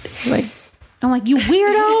 Like, I'm like, you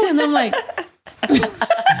weirdo? And I'm like...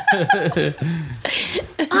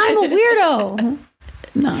 I'm a weirdo.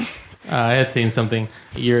 No. I had seen something.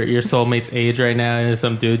 Your soulmate's age right now, and there's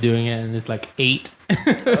some dude doing it, and it's like 8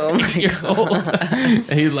 years old. And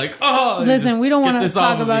he's like, oh. Listen, we don't want to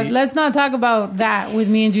talk about. Let's not talk about that with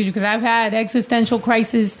me and Juju, because I've had existential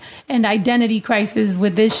crisis and identity crisis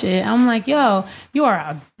with this shit. I'm like, yo, you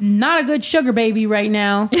are not a good sugar baby right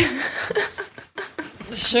now.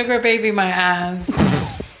 Sugar baby my ass.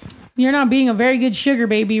 You're not being a very good sugar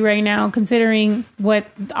baby right now, considering what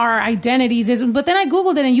our identities is. But then I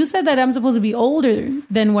Googled it, and you said that I'm supposed to be older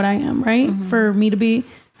than what I am, right? Mm-hmm. For me to be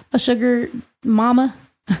a sugar mama.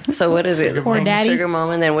 So what is it? Or daddy? Sugar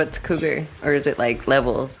mama, and then what's cougar? Or is it like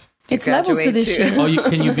levels? It's levels to this shit. Oh,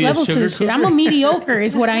 can you be a sugar shit? I'm a mediocre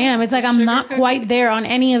is what I am. It's like I'm not quite there on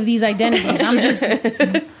any of these identities.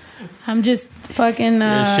 I'm just fucking... You're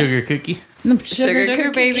a sugar cookie? Sugar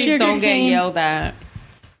babies don't get yelled at.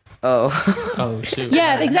 Oh shoot.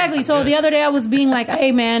 Yeah, exactly. So the other day I was being like,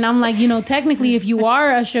 hey man, I'm like, technically if you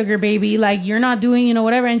are a sugar baby, like, you're not doing,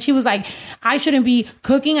 whatever. And she was like, I shouldn't be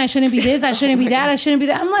cooking. I shouldn't be this. I shouldn't be that. I shouldn't be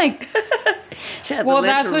that. I'm like, well,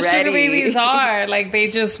 that's what sugar babies are. Like, they're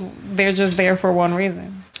just there for one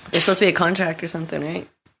reason. It's supposed to be a contract or something, right?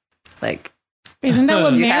 Like, isn't that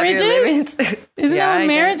what marriage is? Isn't that what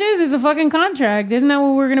marriage is? It's a fucking contract. Isn't that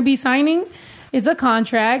what we're going to be signing? It's a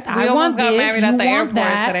contract. We almost got married at the airport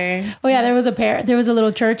today. Oh yeah, there was a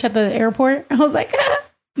little church at the airport. I was like,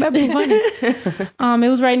 that'd be funny. It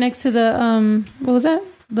was right next to the what was that?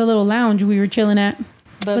 The little lounge we were chilling at.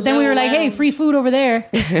 But then we were like, hey, free food over there.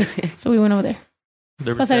 So we went over there.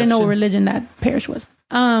 Plus, I didn't know what religion that parish was.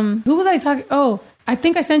 Who was I talking? Oh, I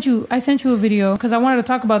think I sent you a video because I wanted to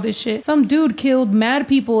talk about this shit. Some dude killed mad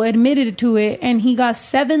people, admitted to it, and he got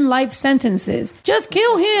 7 life sentences. Just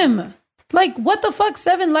kill him. Like, what the fuck?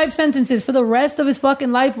 7 life sentences for the rest of his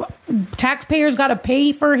fucking life. Taxpayers got to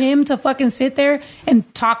pay for him to fucking sit there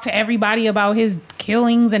and talk to everybody about his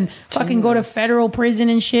killings and fucking go to federal prison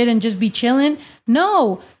and shit and just be chilling.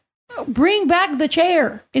 No. Bring back the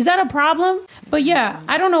chair. Is that a problem? But yeah,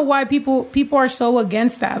 I don't know why people are so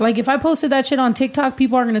against that. Like, if I posted that shit on TikTok,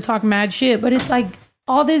 people are going to talk mad shit. But it's like,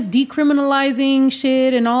 all this decriminalizing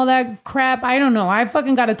shit and all that crap. I don't know. I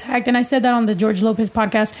fucking got attacked. And I said that on the George Lopez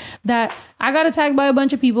podcast, that I got attacked by a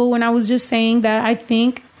bunch of people when I was just saying that I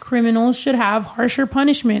think criminals should have harsher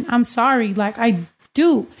punishment. I'm sorry. Like, I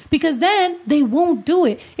do. Because then they won't do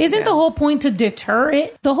it. Isn't the whole point to deter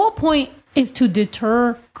it? The whole point is to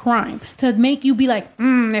deter crime, to make you be like,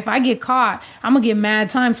 if I get caught, I'm gonna get mad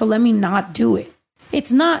time, so let me not do it.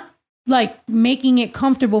 It's not like making it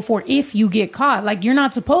comfortable for if you get caught. Like, you're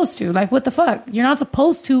not supposed to. Like, what the fuck? You're not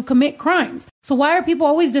supposed to commit crimes. So why are people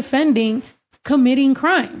always defending committing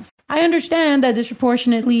crimes? I understand that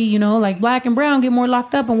disproportionately, you know, like black and brown get more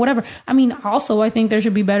locked up and whatever. I mean, also, I think there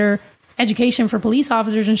should be better education for police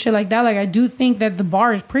officers and shit like that. Like, I do think that the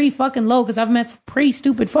bar is pretty fucking low, because I've met some pretty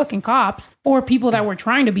stupid fucking cops or people that were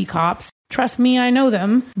trying to be cops. Trust me, I know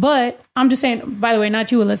them. But I'm just saying, by the way,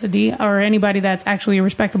 not you, Alyssa D, or anybody that's actually a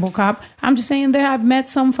respectable cop. I'm just saying that I've met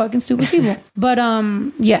some fucking stupid people. But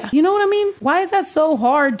yeah, you know what I mean? Why is that so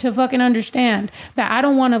hard to fucking understand? That I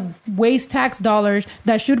don't want to waste tax dollars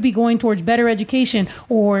that should be going towards better education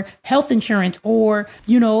or health insurance or,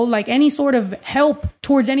 you know, like any sort of help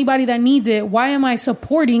towards anybody that needs it. Why am I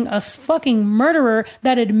supporting a fucking murderer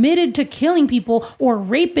that admitted to killing people, or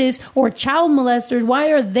rapists or child molesters? Why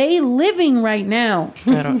are they living right now?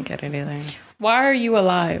 I don't get it either. Why are you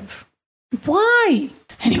alive? Why?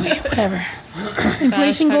 Anyway, whatever.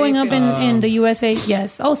 Inflation going up in the USA.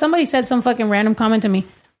 Yes. Oh, somebody said some fucking random comment to me.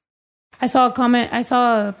 I saw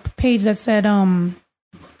a page that said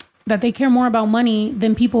that they care more about money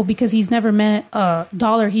than people because he's never met a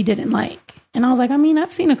dollar he didn't like. And I was like, I mean,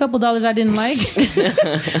 I've seen a couple dollars I didn't like.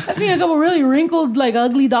 I've seen a couple really wrinkled, like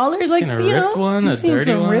ugly dollars. Like, a ripped one, a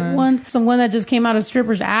dirty one. Ripped ones. Some one that just came out of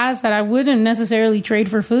stripper's ass that I wouldn't necessarily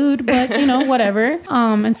trade for food, but you know, whatever.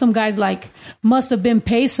 And some guys like must have been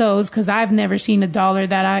pesos because I've never seen a dollar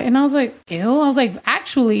that and I was like, ew. I was like,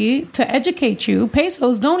 actually, to educate you,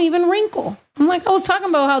 pesos don't even wrinkle. I'm like, I was talking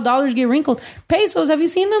about how dollars get wrinkled. Pesos, have you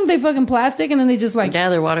seen them? They fucking plastic and then they just like, yeah,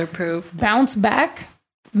 they're waterproof. Bounce back.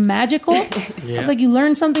 Magical. Yeah. It's like you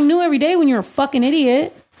learn something new every day when you're a fucking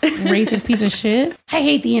idiot. Racist piece of shit. I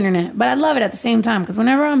hate the internet, but I love it at the same time, because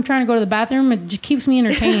whenever I'm trying to go to the bathroom, it just keeps me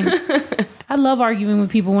entertained. I love arguing with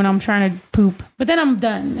people when I'm trying to poop, but then I'm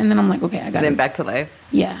done, and then I'm like, okay, I got it. Then back to life.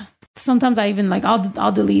 Yeah. Sometimes I even like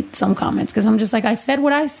I'll delete some comments because I'm just like, I said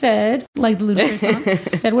what I said, like the Ludacris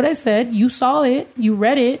song. Said what I said. You saw it. You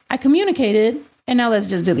read it. I communicated. And now let's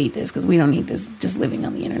just delete this because we don't need this just living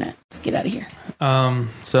on the internet. Let's get out of here.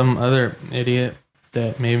 Some other idiot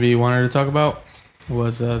that maybe you wanted to talk about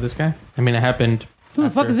was this guy. I mean, it happened. Who the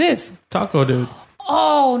fuck is this? Taco dude.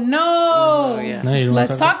 Oh, no. Oh, yeah. No,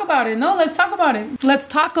 let's talk about it. No, let's talk about it. Let's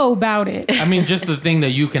taco about it. I mean, just the thing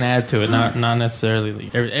that you can add to it, not necessarily.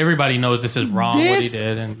 Everybody knows this is wrong, what he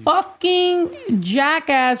did. And fucking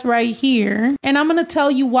jackass right here. And I'm going to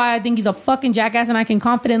tell you why I think he's a fucking jackass, and I can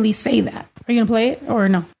confidently say that. Are you going to play it or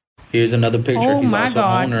no? Here's another picture. Oh, He's my also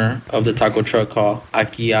God. owner of the taco truck called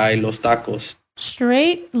Aquí Hay Los Tacos.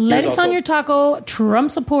 Straight lettuce on your taco, Trump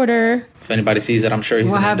supporter. If anybody sees it, I'm sure he's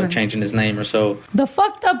What going to end up happened? changing his name or so. The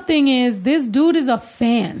fucked up thing is this dude is a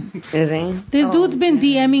fan. Is he? This dude's been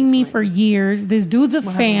DMing me for years. This dude's a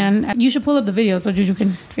fan. You should pull up the video so you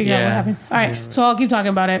can figure out what happened. All right, so I'll keep talking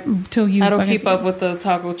about it until you. I don't fucking keep see up it. with the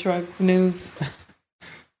taco truck news.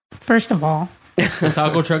 First of all, the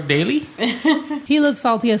Taco Truck Daily? he looks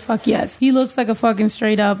salty as fuck. Yes, he looks like a fucking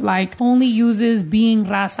straight up like only uses being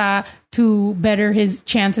raza to better his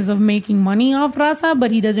chances of making money off raza, but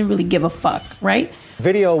he doesn't really give a fuck, right?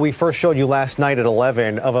 Video we first showed you last night at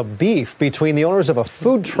 11 of a beef between the owners of a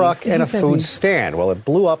food truck and a food stand. Well, it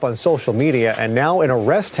blew up on social media, and now an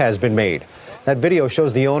arrest has been made. That video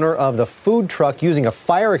shows the owner of the food truck using a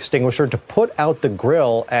fire extinguisher to put out the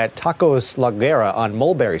grill at Tacos La Guerra on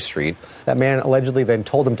Mulberry Street. That man allegedly then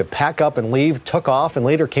told them to pack up and leave, took off, and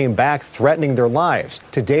later came back threatening their lives.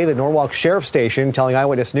 Today, the Norwalk Sheriff Station telling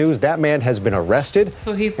Eyewitness News that man has been arrested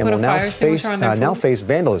So he and put will a now fire extinguisher on their now food? face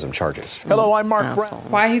vandalism charges. Hello, I'm Mark Brown.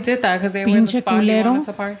 Why he did that? Because they were in the Pinche spot he culero. wanted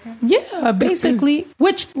to park in? Yeah, basically.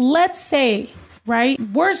 Which, let's say, right?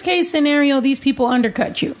 Worst case scenario, these people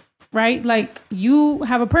undercut you, right? Like, you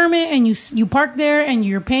have a permit and you park there and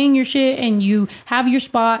you're paying your shit and you have your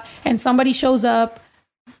spot and somebody shows up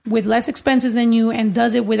with less expenses than you and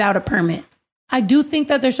does it without a permit. I do think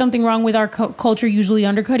that there's something wrong with our culture usually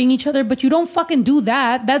undercutting each other, but you don't fucking do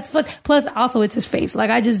that. That's plus also it's his face. Like,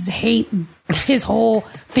 I just hate his whole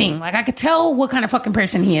thing. Like, I could tell what kind of fucking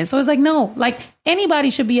person he is. So it's like, no, like, anybody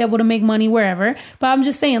should be able to make money wherever. But I'm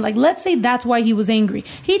just saying, like, let's say that's why he was angry.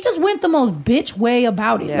 He just went the most bitch way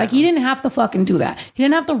about it. Yeah. Like, he didn't have to fucking do that. He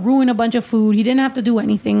didn't have to ruin a bunch of food. He didn't have to do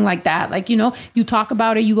anything like that. Like, you know, you talk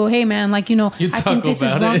about it. You go, hey, man, like, you know, I think this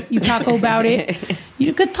is wrong. You talk about it.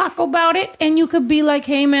 You could talk about it, and you could be like,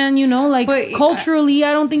 hey, man, you know, like, but, culturally,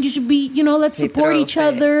 I don't think you should be, you know, let's support each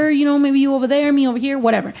other. You know, maybe you over there, me over here,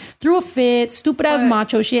 whatever. Threw a fit, stupid ass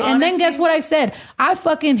macho shit. Honestly, and then guess what I said? I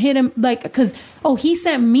fucking hit him, like, because, he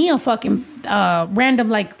sent me a fucking random,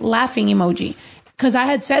 like, laughing emoji. Because I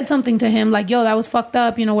had said something to him, like, yo, that was fucked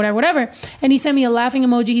up, you know, whatever. And he sent me a laughing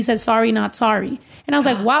emoji. He said, sorry, not sorry. And I was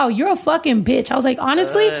like, wow, you're a fucking bitch. I was like,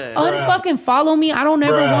 honestly, unfucking follow me. I don't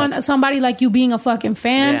ever want somebody like you being a fucking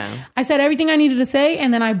fan. Yeah. I said everything I needed to say,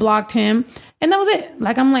 and then I blocked him. And that was it.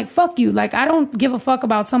 Like, I'm like, fuck you. Like, I don't give a fuck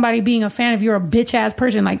about somebody being a fan if you're a bitch ass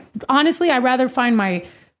person. Like, honestly, I'd rather find my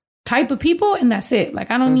type of people, and that's it.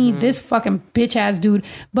 Like, I don't need this fucking bitch ass dude.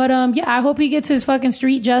 But yeah, I hope he gets his fucking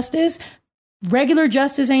street justice. Regular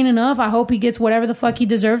justice ain't enough. I hope he gets whatever the fuck he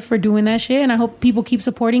deserves for doing that shit. And I hope people keep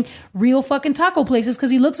supporting real fucking taco places,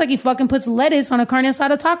 because he looks like he fucking puts lettuce on a carne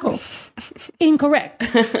asada taco. Incorrect.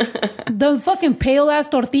 The fucking pale ass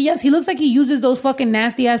tortillas. He looks like he uses those fucking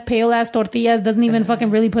nasty ass pale ass tortillas. Doesn't even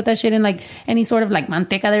fucking really put that shit in like any sort of like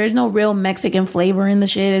manteca. There is no real Mexican flavor in the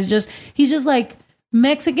shit. It's just, he's just like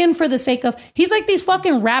Mexican for the sake of, he's like these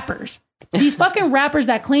fucking rappers. These fucking rappers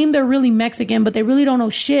that claim they're really Mexican, but they really don't know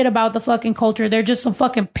shit about the fucking culture. They're just some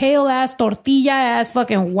fucking pale ass, tortilla ass,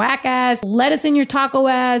 fucking whack ass, lettuce in your taco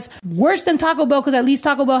ass. Worse than Taco Bell, because at least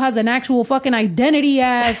Taco Bell has an actual fucking identity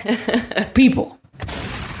ass people.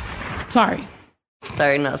 Sorry.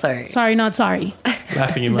 Sorry, not sorry. Sorry, not sorry.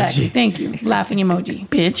 Laughing emoji. Exactly. Thank you. Laughing emoji.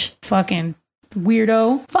 Bitch. Fucking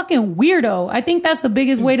weirdo. Fucking weirdo. I think that's the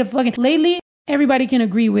biggest way to fucking... Lately, everybody can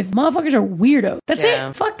agree with motherfuckers are weirdo. That's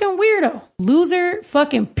it. Fucking weirdo. Loser.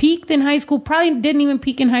 Fucking peaked in high school. Probably didn't even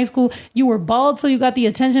peak in high school. You were bald, so you got the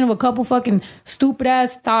attention of a couple fucking stupid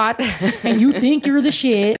ass thoughts, and you think you're the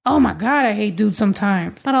shit. Oh my God, I hate dudes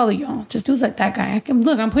sometimes. Not all of y'all. Just dudes like that guy.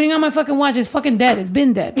 Look, I'm putting on my fucking watch. It's fucking dead. It's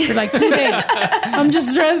been dead for like 2 days. I'm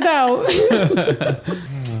just stressed out.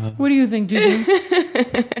 What do you think, Juju?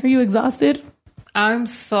 Are you exhausted? I'm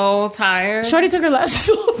so tired. Shorty took her lashes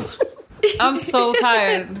off. I'm so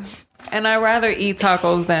tired. And I'd rather eat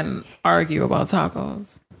tacos than argue about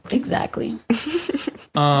tacos. Exactly.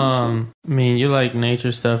 I mean, you like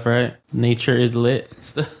nature stuff, right? Nature is lit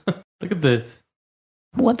stuff. Look at this.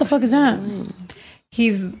 What the fuck is that?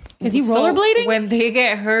 Is he rollerblading? When they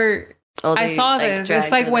get hurt... I saw this.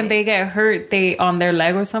 It's like when they get hurt, they on their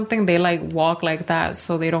leg or something, they like walk like that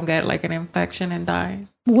so they don't get like an infection and die.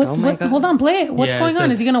 What? Hold on, play it. What's going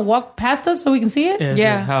on? Is he gonna walk past us so we can see it? Yeah.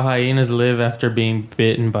 This is how hyenas live after being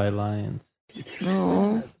bitten by lions.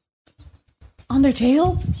 Oh. On their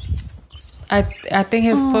tail? I think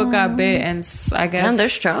his foot got bit, and I guess... Man, they're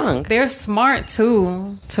strong. They're smart,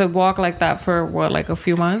 too, to walk like that for, what, like a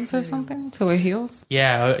few months or something, till it heals?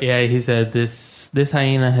 Yeah, he said this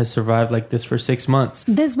hyena has survived like this for 6 months.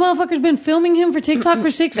 This motherfucker's been filming him for TikTok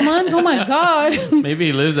for 6 months? Oh, my God. Maybe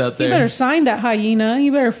he lives out there. You better sign that hyena.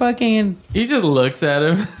 You better fucking... He just looks at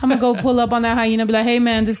him. I'm going to go pull up on that hyena and be like, hey,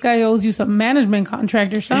 man, this guy owes you some management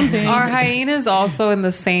contract or something. Are hyenas also in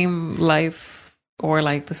the same life... or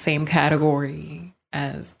like the same category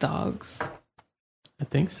as dogs? I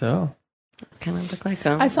think so. Kind of look like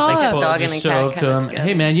them. I saw like a dog and a cat. To him,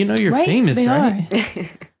 hey man, you know you're famous, they right?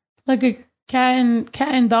 Like a cat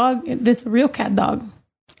and dog. It's a real cat dog.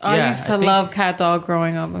 I used to love Cat Dog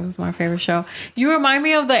growing up. It was my favorite show. You remind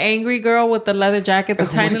me of the angry girl with the leather jacket, the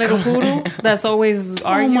tiny little poodle that's always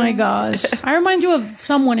arguing. Oh my gosh. I remind you of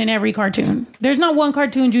someone in every cartoon. There's not one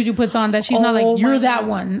cartoon Juju puts on that she's not like, you're that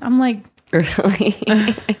one. I'm like, really?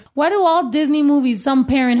 Why do all Disney movies some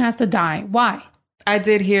parent has to die? Why? I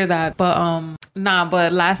did hear that, but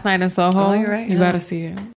but Last Night in Soho, you're right. You gotta see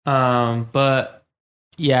it. But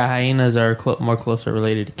yeah, hyenas are more closely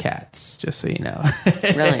related to cats, just so you know.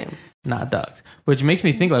 Really? Not dogs. Which makes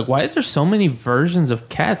me think, like, why is there so many versions of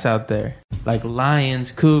cats out there? Like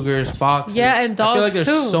lions, cougars, foxes. Yeah, and dogs, I feel like there's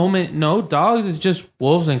too. so many. No, dogs is just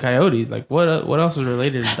wolves and coyotes. Like, what else is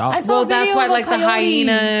related to dogs? Well, that's why, like, the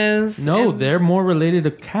hyenas. No, they're more related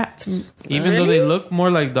to cats. Even though they look more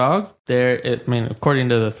like dogs, according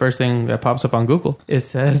to the first thing that pops up on Google, it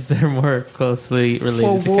says they're more closely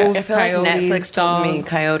related to cats. I feel like Netflix told me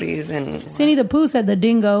coyotes and... Cindy the Pooh said the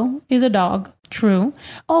dingo is a dog. True.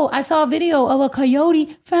 Oh, I saw a video of a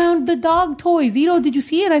coyote found the dog toys. Ito, did you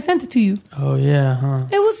see it? I sent it to you. Oh, yeah, huh?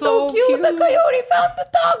 It was so cute. The coyote found the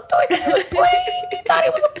dog toys and he was playing. He thought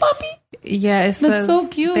it was a puppy. Yeah, it says That's so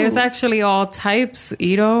cute. There's actually all types,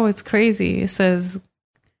 Ito. It's crazy. It says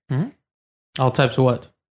all types of what?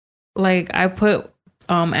 like I put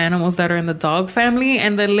animals that are in the dog family,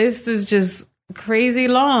 and the list is just crazy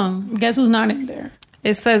long. Guess who's not in there?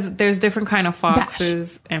 It says there's different kind of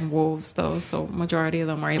foxes and wolves, though. So majority of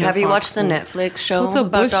them are either Have you watched the wolves. Netflix show What's a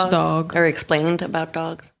about bush dogs? dog? Or explained about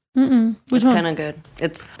dogs? Which It's one? kind of good.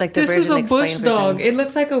 It's like the This is version a bush explained dog. version. It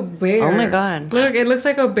looks like a bear. Oh my God. Look, it looks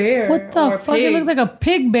like a bear. What the or a fuck? It pig. looks like a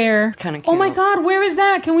pig bear. Kinda Oh my cute. god, where is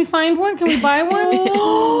that? Can we find one? Can we buy one?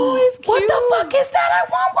 Oh, it's What cute. the fuck is that?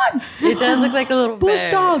 I want one. It does look like a little Bush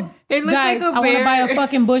bear. dog. It looks Guys, like a I want to bear. buy a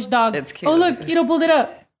fucking bush dog. It's cute. Oh look, Ito pulled it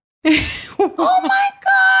up. Oh my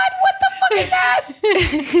god, what the fuck is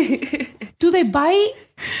that? Do they bite?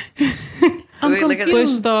 I'm Wait, look at Bush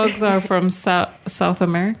confused. dogs are from South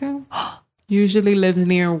America. Usually lives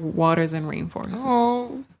near waters and rainforests.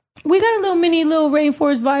 Oh. We got a little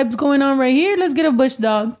rainforest vibes going on right here. Let's get a bush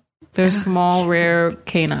dog. They're small, rare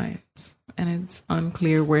canines, and it's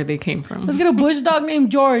unclear where they came from. Let's get a bush dog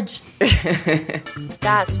named George.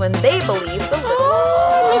 That's when they believe the little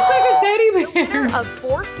Looks like a teddy The bear. litter of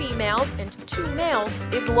 4 females and 2 males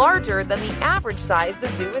is larger than the average size the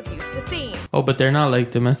zoo is used to seeing. Oh, but they're not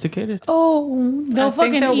like domesticated. Oh, they'll I think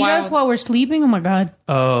fucking they're eat us wild. while we're sleeping. Oh my god.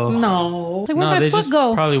 Oh No. It's like, where'd no, my they foot just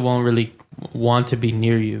go? probably won't really want to be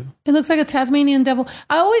near you. It looks like a Tasmanian devil.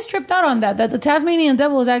 I always tripped out on that the Tasmanian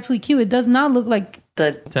devil is actually cute. It does not look like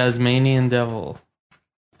The Tasmanian devil.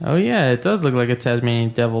 Oh yeah, it does look like a Tasmanian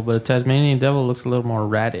devil, but a Tasmanian devil looks a little more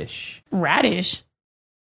radish. radish.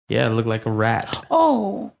 Yeah, it looked like a rat.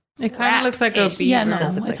 Oh. It kind of looks like a Rat-ish. beaver. Yeah, no,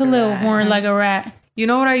 does look it's like a a little rat. more like a rat. You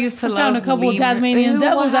know what I used to I love? found a couple of Lemur- Tasmanian Ew,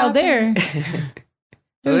 devils what out there.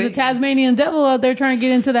 There was a Wait. Tasmanian devil out there trying to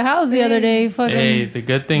get into the house the other day. Fucking. Hey, the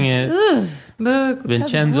good thing is Ugh. Look,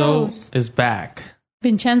 Vincenzo gross. is back.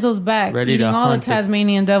 Vincenzo's back, Ready eating to all the hunt it.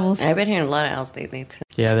 Tasmanian devils. I've been hearing a lot of owls lately too.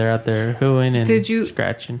 Yeah, they're out there hooing and Did you-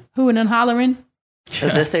 scratching. Hooing and hollering.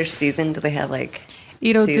 Is this their season? Do they have like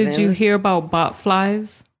Ito, did you seasons? hear about bot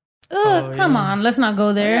flies? Ugh, Oh, come yeah. on, let's not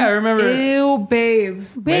go there. Yeah, I remember. Ew, babe.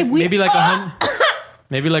 Babe, we maybe like 100.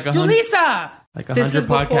 Maybe like 100. Julissa, Like This 100 is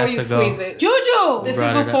before podcasts you ago. squeeze it. Juju. This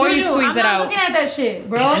Brought is it before up. you Juju, squeeze I'm it not out. looking at that shit,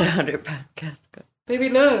 bro. 100 podcasts? Baby,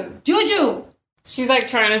 look. Juju, She's like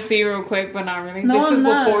trying to see real quick, but not really. No, this is I'm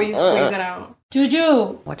not. before you squeeze it out.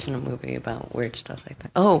 Juju. Watching a movie about weird stuff like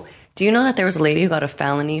that. Oh, do you know that there was a lady who got a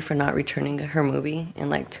felony for not returning her movie in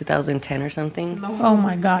like 2010 or something? Oh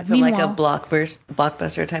my god. From like a Meanwhile,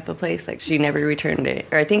 blockbuster type of place. Like she never returned it.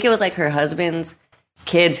 Or I think it was like her husband's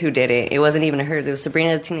kids who did it. It wasn't even hers. It was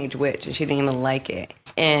Sabrina the Teenage Witch, and she didn't even like it.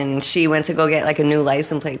 And she went to go get like a new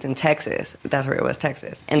license plate in Texas. That's where it was,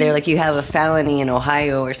 Texas. And they're like, you have a felony in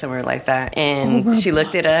Ohio or somewhere like that. And she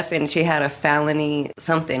looked it up, and she had a felony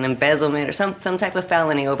something, embezzlement or some type of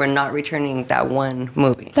felony over not returning that one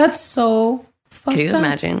movie. that's so fucked Can you up.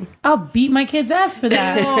 imagine? I'll beat my kid's ass for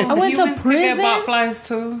that. I went to Humans can get bot prison. flies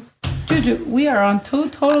too. Juju, we are on two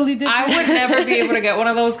totally different. I would never be able to get one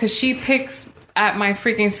of those because she picks at my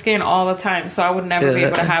freaking skin all the time. So I would never be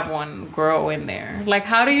able to have one grow in there. Like,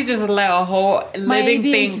 how do you just let a whole living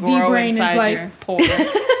thing ADHD grow brain is inside like- your pore?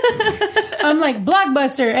 I'm like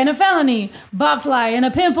Blockbuster and a felony, botfly and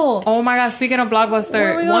a pimple. Oh my god! Speaking of Where are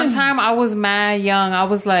Blockbuster, we one going? time I was mad young. I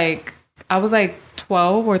was like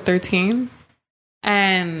 12 or 13,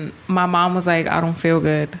 and my mom was like, "I don't feel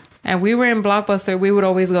good." And we were in Blockbuster. We would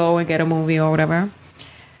always go and get a movie or whatever.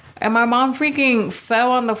 And my mom freaking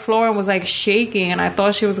fell on the floor and was like shaking, and I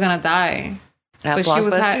thought she was gonna die. At But she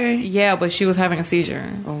was Blockbuster? but she was having a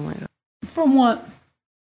seizure. Oh my god. From what?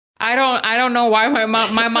 I don't know why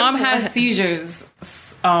my mom has seizures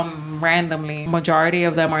randomly. Majority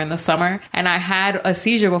of them are in the summer, and I had a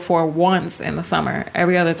seizure before once in the summer.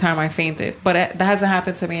 Every other time I fainted, but that hasn't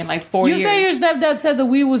happened to me in like 4 You years. say your stepdad said the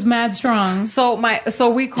weed was mad strong. So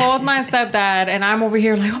we called my stepdad, and I'm over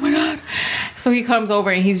here like, oh my god. So he comes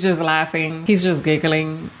over and he's just laughing, he's just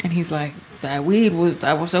giggling, and he's like, that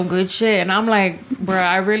was some good shit. And I'm like, bro,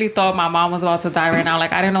 I really thought my mom was about to die right now.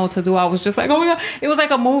 Like, I didn't know what to do. I was just like, oh my god. It was like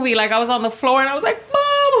a movie. Like, I was on the floor and I was like,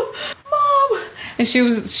 mom. And she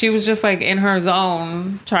was just like in her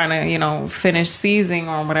zone trying to, finish seizing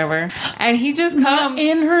or whatever. And he just comes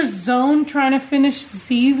in her zone trying to finish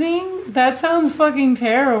seizing? That sounds fucking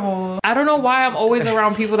terrible. I don't know why I'm always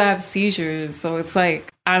around people that have seizures. So it's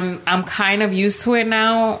like I'm kind of used to it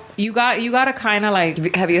now. You got to kind of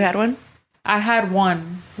like. Have you had one? I had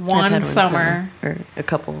one I've had one summer. or a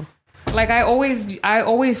couple. Like I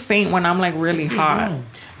always faint when I'm like really hot.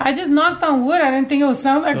 I just knocked on wood. I didn't think it would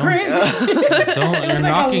sound that crazy. You're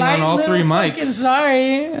knocking on all three mics.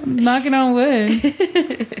 Sorry, I'm knocking on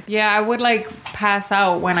wood. Yeah, I would like pass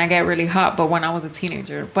out when I get really hot, but when I was a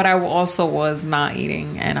teenager. But I also was not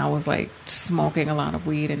eating, and I was like smoking a lot of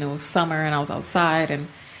weed, and it was summer, and I was outside, and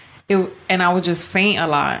I would just faint a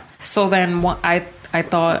lot. So then I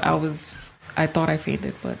thought I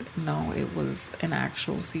fainted, but no, it was an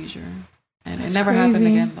actual seizure, and it never happened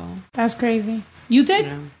again though. That's crazy. You did?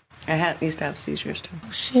 Yeah. I used to have seizures too.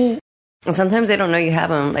 Oh shit. And sometimes they don't know you have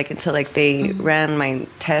them, like until like they ran my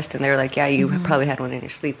test and they were like, "Yeah, you probably had one in your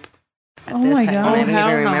sleep at this time." God. I didn't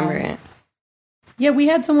even remember it. Yeah, we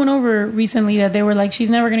had someone over recently that they were like, "She's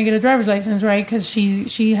never gonna get a driver's license, right? Because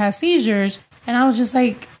she has seizures." And I was just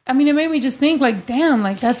like, I mean, it made me just think, like, damn,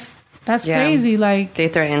 like that's crazy. Like they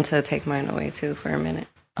threatened to take mine away too for a minute.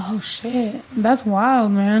 Oh shit, that's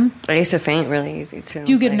wild, man. I used to faint really easy too.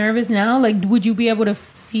 Do you get nervous now? Like, would you be able to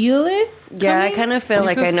feel it? Yeah, I kind of feel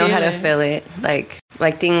like I know how to feel it. Like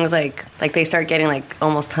things like they start getting like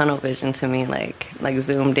almost tunnel vision to me, like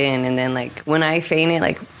zoomed in, and then like when I faint it,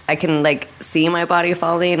 like I can like see my body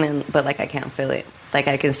falling, but like I can't feel it. Like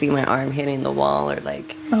I can see my arm hitting the wall or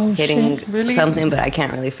like hitting something, but I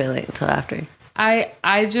can't really feel it until after.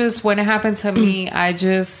 I just, when it happened to me, I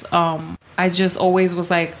just always was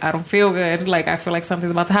like, I don't feel good. Like, I feel like something's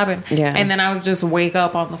about to happen. Yeah. And then I would just wake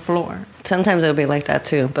up on the floor. Sometimes it'll be like that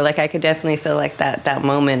too. But like, I could definitely feel like that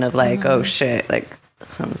moment of like, oh shit, like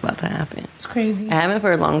something's about to happen. It's crazy. I haven't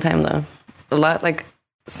for a long time though. A lot, like,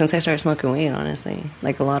 since I started smoking weed, honestly.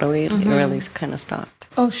 Like a lot of weed, it really kind of stopped.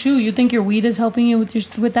 Oh shoot, you think your weed is helping you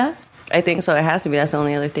with that? I think so. It has to be. That's the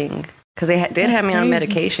only other thing. Because they did have me on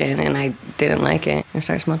medication, and I didn't like it. I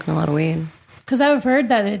started smoking a lot of weed. Because I've heard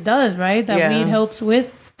that it does, right? That weed helps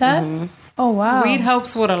with that? Mm-hmm. Oh, wow. Weed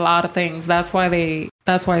helps with a lot of things. That's why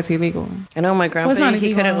it's illegal. I know my grandpa,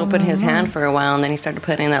 he couldn't open his hand for a while, and then he stared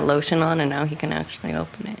putting that lotion on, and now he can actually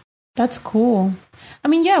open it. That's cool. I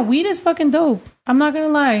mean, yeah, weed is fucking dope. I'm not going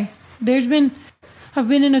to lie. I've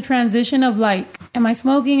been in a transition of like, am I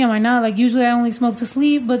smoking? Am I not? Like, usually I only smoke to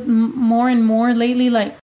sleep, but more and more lately,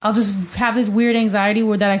 like, I'll just have this weird anxiety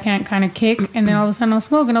that I can't kind of kick, and then all of a sudden I'll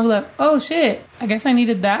smoke, and I'll be like, oh shit, I guess I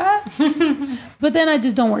needed that. But then I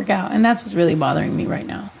just don't work out, and that's what's really bothering me right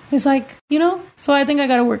now. It's like, so I think I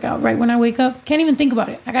gotta work out right when I wake up. Can't even think about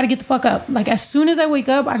it. I gotta get the fuck up. Like, as soon as I wake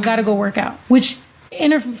up, I gotta go work out, which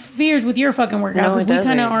interferes with your fucking workout because we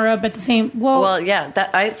kind of are up at the same. Well, yeah.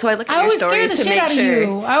 So I look at your stories to make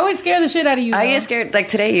sure. I always scare the shit out of you. I get scared. Like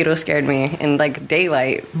today, Yudo scared me in like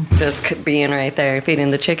daylight, just being right there feeding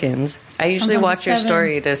the chickens. I usually watch your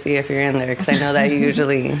story to see if you're in there because I know that you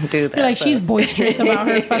usually do that. You're like, she's boisterous about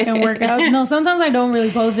her fucking workouts. No, sometimes I don't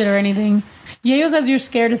really post it or anything. Yayo says you're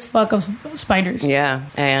scared as fuck of spiders. Yeah,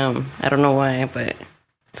 I am. I don't know why, but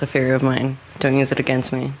it's a fear of mine. Don't use it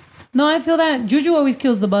against me. No, I feel that Juju always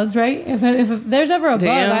kills the bugs, right? If there's ever a bug,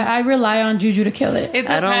 I rely on Juju to kill it.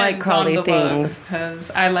 I don't like crawly things because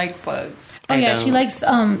I like bugs. Oh yeah, she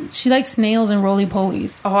likes snails and roly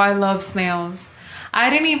polies. Oh, I love snails. I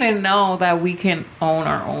didn't even know that we can own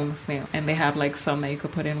our own snail, and they have like some that you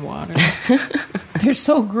could put in water. They're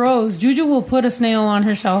so gross. Juju will put a snail on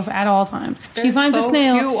herself at all times. She finds a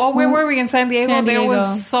snail. Cute. Oh, where were we? In San Diego? There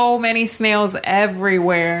was so many snails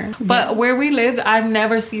everywhere. But where we live, I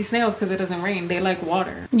never see snails because it doesn't rain. They like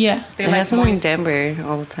water. Yeah. They like some in Denver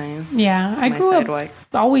all the time. Yeah. I grew up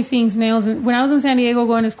always seeing snails. And when I was in San Diego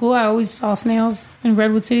going to school, I always saw snails. In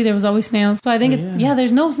Redwood City, there was always snails. So I think,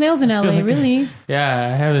 there's no snails in LA, really.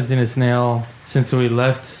 Yeah, I haven't seen a snail since we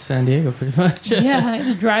left San Diego, pretty much. Yeah,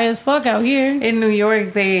 it's dry as fuck out here. In New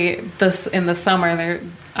York, in the summer,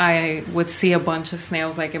 I would see a bunch of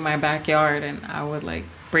snails like in my backyard, and I would like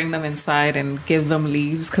bring them inside and give them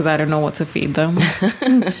leaves because I don't know what to feed them.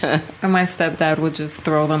 And my stepdad would just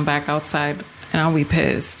throw them back outside, and I'll be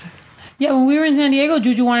pissed. Yeah, when we were in San Diego,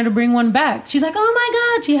 Juju wanted to bring one back. She's like, oh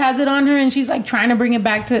my God. She has it on her, and she's like trying to bring it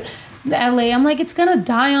back to LA. I'm like, it's gonna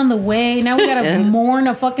die on the way. Now we gotta mourn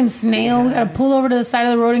a fucking snail. Yeah. We gotta pull over to the side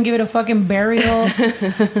of the road and give it a fucking burial.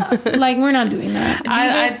 Like, we're not doing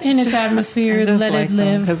that. In its atmosphere, let it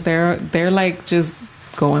live. Because they're like just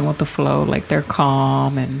going with the flow. Like, they're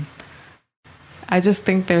calm, and I just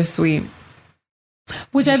think they're sweet.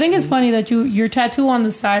 Which I think is funny that your tattoo on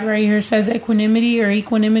the side right here says equanimity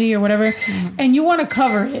or whatever, and you want to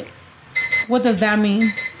cover it. What does that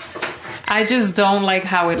mean? I just don't like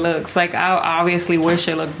how it looks. Like, I obviously wish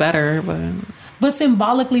it looked better, but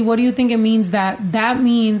symbolically, what do you think it means? That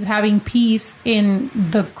means having peace in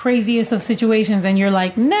the craziest of situations, and you're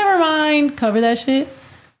like, never mind, cover that shit.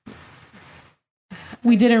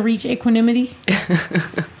 we didn't reach equanimity.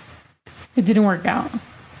 It didn't work out.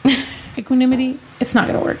 Equanimity, it's not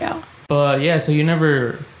gonna work out. But yeah, so you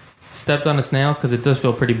never stepped on a snail? Because it does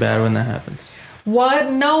feel pretty bad when that happens. What?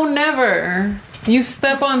 No, never. You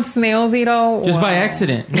step on snails, Ito? Just by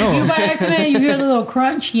accident. No. You by accident, you hear the little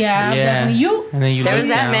crunch. Yeah, definitely. You. And then you There was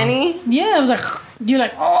that down. many? Yeah, it was like, you're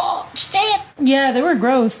like, oh, shit. Yeah, they were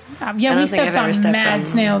gross. Yeah, we stepped on mad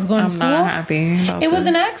snails going to school. I'm not happy about It was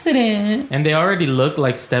an this. accident. And they already look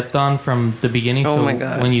like stepped on from the beginning. Oh so my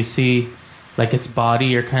God. when you see like its body,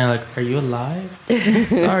 you're kind of like, are you alive?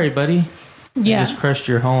 Sorry, buddy. Yeah. You just crushed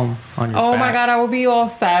your home on your Oh back. my God, I will be all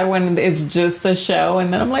sad when it's just a shell.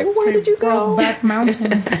 And then I'm like, where did you go? Back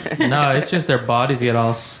mountain. No, it's just their bodies get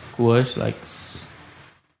all squished, like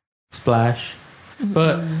splash.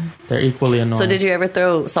 But they're equally annoying. So did you ever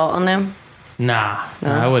throw salt on them? Nah,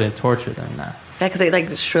 No? I wouldn't torture them. Nah. Yeah, because they like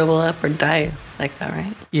just shrivel up or die like that,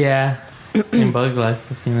 right? Yeah, in Bug's Life,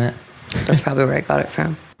 I've seen that. That's probably where I got it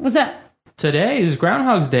from. What's that? Today is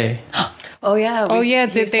Groundhog's Day. Oh yeah. Oh yeah,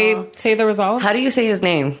 did they say the results? How do you say his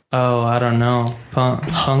name? Oh, I don't know.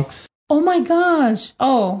 Punks. Oh my gosh.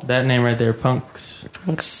 Oh. That name right there, Punks.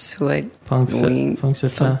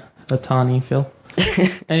 Atani, Phil.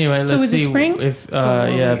 Anyway, So let's is it see spring? if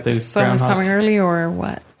if the Someone's groundhog coming early or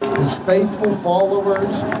what? His faithful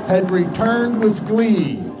followers had returned with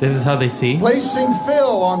glee, This is how they see. placing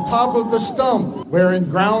Phil on top of the stump wearing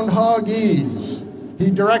groundhog ease. He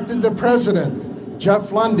directed the president,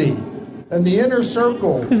 Jeff Lundy, and the inner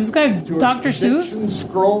circle Is this guy to Dr. a Seuss? prediction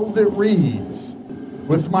scroll that reads,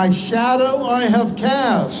 "With my shadow I have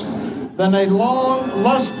cast, then a long,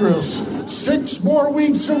 lustrous 6 more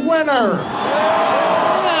weeks of winter."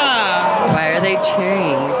 Why are they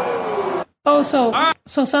cheering? Oh,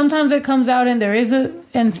 so sometimes it comes out and there is a,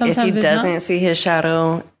 and If sometimes he it's doesn't not. see his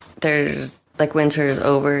shadow, there's like winter is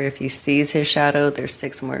over. If he sees his shadow, there's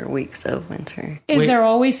 6 more weeks of winter. Is there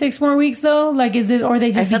always 6 more weeks though? Like, is this, or they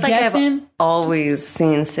I just be feel like guessing? I've always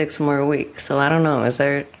seen 6 more weeks, so I don't know. Is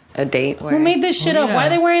there a date where Who made this shit up? Why are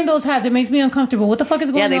they wearing those hats? It makes me uncomfortable. What the fuck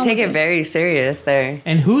is going on? Yeah, they take with it this? very serious there.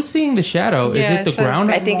 And who's seeing the shadow? Yeah, is it it the says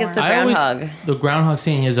groundhog? I think it's the groundhog. The groundhog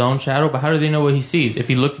seeing his own shadow, but how do they know what he sees? If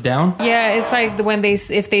he looks down? Yeah, it's like when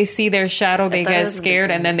if they see their shadow, they thought it get was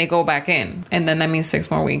scared and then they go back in, and then that means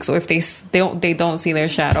 6 more weeks. So if they don't see their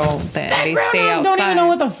shadow, then they stay I outside. don't even know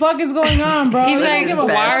what the fuck is going on, bro. He's They like, don't give a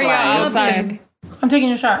why fuck are you about outside? nothing. I'm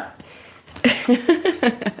taking a shot.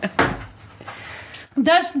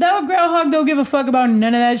 That groundhog don't give a fuck about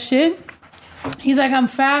none of that shit. He's like, I'm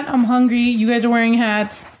fat, I'm hungry, you guys are wearing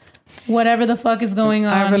hats. Whatever the fuck is going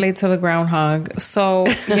on. I relate to the groundhog. So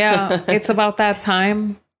yeah, it's about that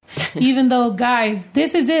time. Even though, guys,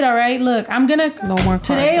 this is it, all right? Look, I'm gonna No more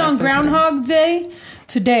today cards on after Groundhog Day.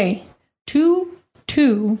 Today,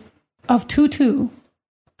 2/2 of 2/2.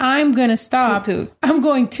 I'm gonna stop. I'm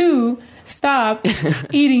going to stop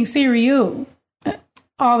eating cereal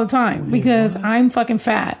all the time because I'm fucking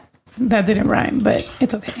fat. That didn't rhyme, but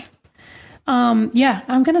it's okay. Yeah,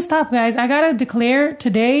 I'm gonna stop, guys. I gotta declare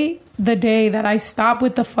today the day that I stop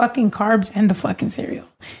with the fucking carbs and the fucking cereal.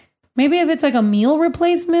 Maybe if it's like a meal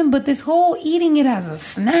replacement, but this whole eating it as a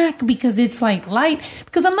snack because it's like light.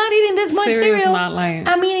 Because I'm not eating this much Cereal's cereal. not light.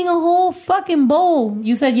 I'm eating a whole fucking bowl.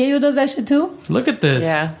 You said Yayo does that shit too? Look at this.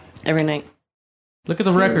 Yeah, every night. Look at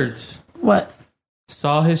the records. What?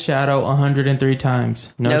 Saw his shadow 103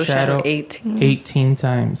 times. No shadow 18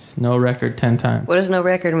 times. No record 10 times. What does no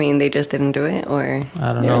record mean? They just didn't do it, or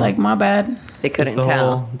I don't They're know. like, my bad. they couldn't the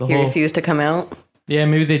tell? whole- He whole- refused to come out. Yeah,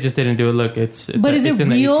 maybe they just didn't do it. Look, it's But is it's it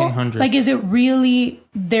in real? the 1800s. Like, is it really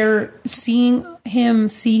they're seeing him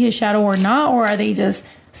see his shadow or not? Or are they just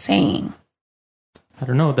saying? I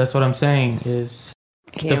don't know. That's what I'm saying is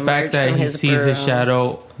He the fact emerged that from he his sees his burrow.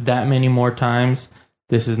 shadow that many more times.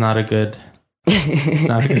 This is not a good. It's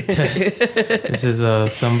not a good test. This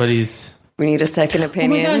is somebody's. We need a second Oh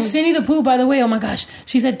opinion. my gosh, Cindy the Pooh, by the way, oh my gosh.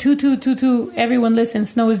 She said 2/2/2/2. Everyone listen,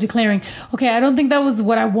 Snow is declaring. Okay, I don't think that was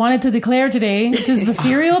what I wanted to declare today. Just the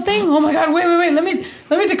cereal thing. Oh my god, wait. Let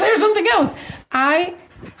me declare something else.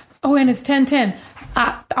 And it's 10/10.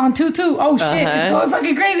 On 2/2. Oh shit, it's going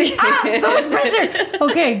fucking crazy. So much pressure.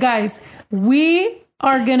 Okay, guys, we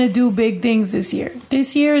are gonna do big things this year.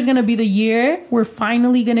 This year is gonna be the year we're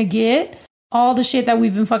finally gonna get all the shit that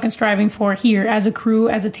we've been fucking striving for here as a crew,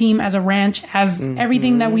 as a team, as a ranch, as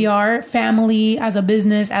everything that we are, family, as a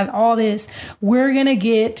business, as all this. We're gonna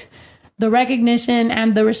get the recognition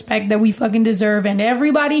and the respect that we fucking deserve. And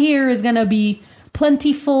everybody here is gonna be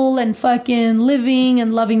plentiful and fucking living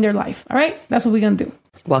and loving their life. All right? That's what we're gonna do.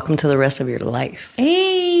 Welcome to the rest of your life.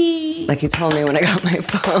 Hey! Like you told me when I got my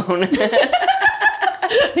phone.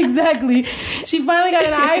 Exactly. She finally got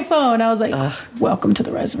an iPhone. I was like, welcome to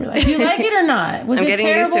the rest of her life. Do you like it or not? Was I'm it getting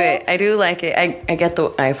terrible? used to it. I do like it. I get the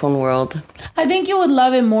iPhone world. I think you would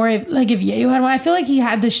love it more if Yayo had one. I feel like he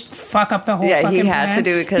had to fuck up the whole Yeah, fucking he had plan to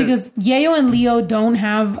do it because Yayo and Leo don't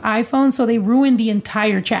have iPhones, so they ruined the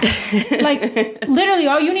entire chat. Like, literally,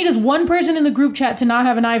 all you need is one person in the group chat to not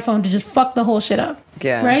have an iPhone to just fuck the whole shit up.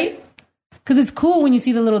 Yeah. Right? Because it's cool when you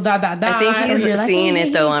see the little dot. I think he's seeing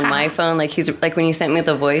it though on my phone. Like he's like when you sent me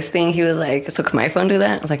the voice thing, he was like, "So can my phone do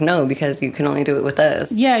that?" I was like, "No, because you can only do it with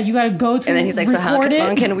us." Yeah, you got to go to. And then he's like, "So how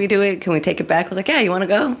long can we do it? Can we take it back?" I was like, "Yeah, you want to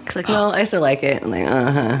go?" He's like, "No, I still like it." I'm like,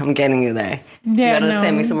 I'm getting you there. Yeah, you gotta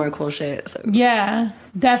send me some more cool shit. So. Yeah,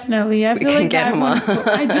 definitely. I feel like get him on. cool.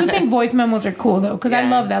 I do think voice memos are cool though, because I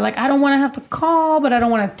love that. Like, I don't want to have to call, but I don't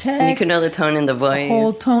want to text. And you can know the tone in the voice. The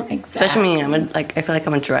whole tone, exactly. Especially me, I feel like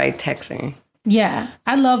I'm a dry texter. Yeah,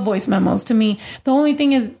 I love voice memos. To me, the only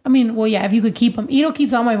thing is, if you could keep them. Ito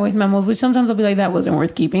keeps all my voice memos, which sometimes I'll be like, that wasn't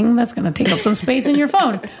worth keeping. That's going to take up some space in your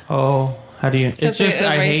phone. Oh, how do you? It's just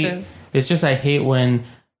I hate when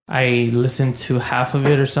I listen to half of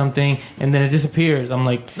it or something and then it disappears. I'm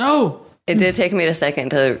like, no. It did take me a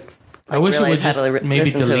second to. I wish it would just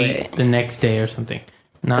maybe delete the next day or something.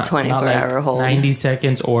 Not 24-hour hold. 90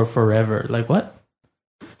 seconds or forever. Like what?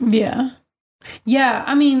 Yeah. Yeah,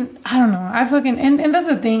 I don't know. I fucking and that's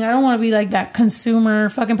the thing. I don't want to be like that consumer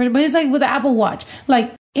fucking person, but it's like with the Apple Watch.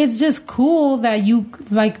 Like, it's just cool that you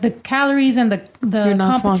like the calories and the You're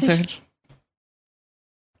not competition.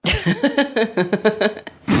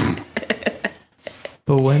 Sponsored.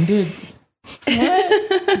 But when did? What?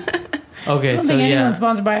 Okay, I don't think anyone's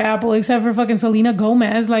sponsored by Apple except for fucking Selena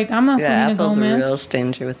Gomez. Like, I'm not Selena Apple's Gomez. real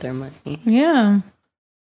stingy with their money. Yeah.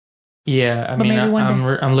 Yeah,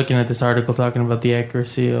 I'm looking at this article talking about the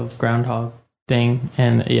accuracy of Groundhog thing,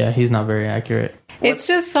 and yeah, he's not very accurate. It's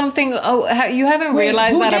just something. You haven't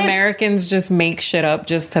realized that Americans just make shit up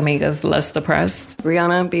just to make us less depressed.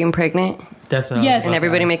 Rihanna being pregnant. That's what and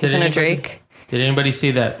everybody making fun of Drake. Did anybody see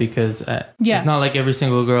that? Because it's not like every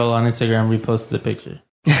single girl on Instagram reposted the picture.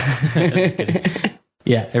 Just kidding.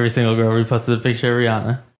 Yeah, every single girl reposted the picture of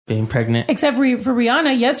Rihanna being pregnant. Except for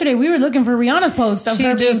Rihanna. Yesterday, we were looking for Rihanna's post of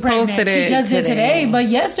her being pregnant. Posted it. She just did today. But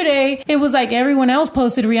yesterday, it was like everyone else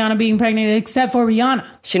posted Rihanna being pregnant except for Rihanna.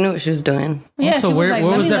 She knew what she was doing. Yeah, she was like,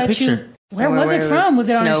 let me let you... Where was it from? Was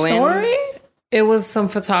it on a story? It was some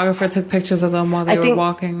photographer took pictures of them while they were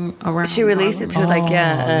walking around. She released it to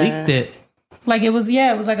leaked it. Like it was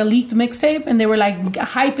like a leaked mixtape, and they were like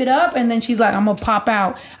hype it up, and then she's like, I'm gonna pop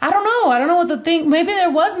out. I don't know what to think. Maybe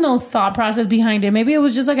there was no thought process behind it. Maybe it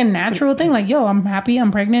was just like a natural thing. Like, yo, I'm happy,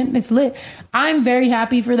 I'm pregnant, it's lit. I'm very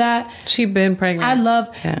happy for that. She been pregnant.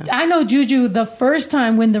 I know Juju. The first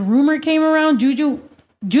time when the rumor came around, Juju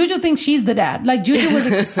thinks she's the dad. Like, Juju was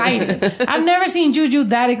excited. I've never seen Juju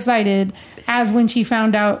that excited as when she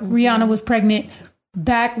found out Rihanna was pregnant.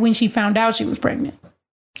 Back when she found out she was pregnant.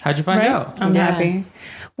 How'd you find out? I'm happy.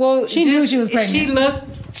 Well, she knew she was pregnant.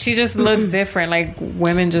 She just looked different. Like,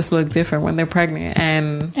 women just look different when they're pregnant.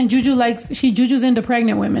 And Juju's into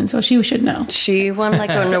pregnant women, so she should know. She won like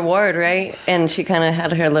an award, right? And she kind of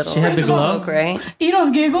had her little. She had the glow, right? Ito's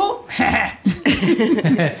giggle.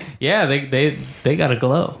 Yeah, they got a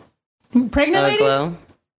glow. Pregnant ladies. Glow.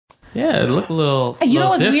 Yeah, it looked a little. You know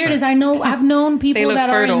what's weird is I've known people that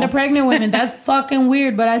fertile. Are into pregnant women. That's fucking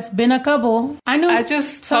weird, but it's been a couple. I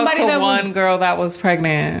just talked to one girl that was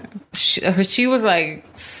pregnant. She was like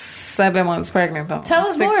 7 months pregnant though. Tell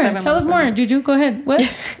us more. Juju, go ahead. What?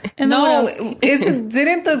 And no,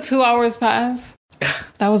 didn't the 2 hours pass?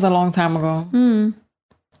 That was a long time ago.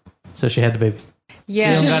 So she had the baby.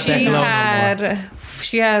 Yeah,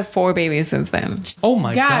 she had 4 babies since then. Oh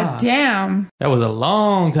my God. God damn. That was a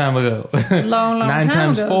long time ago. Long 9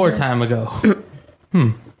 times ago, 4 time ago.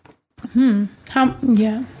 Yeah.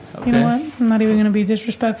 Okay. You know what? I'm not even going to be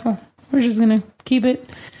disrespectful. We're just going to keep it.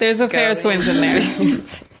 There's a pair of twins in there.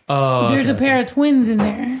 There's a pair of twins in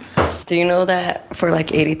there. Do you know that for like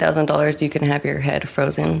 $80,000 you can have your head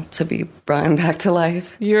frozen to be brought back to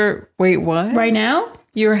life? Wait, what? Right now?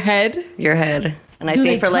 Your head? Your head. And I Do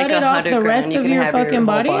think they for like cut it off the rest of your fucking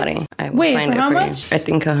body? I will Wait, find for it how for much? you. I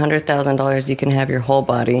think $100,000 you can have your whole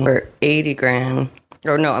body. For $80,000,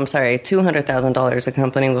 or no, I'm sorry, $200,000 a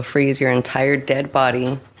company will freeze your entire dead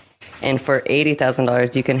body. And for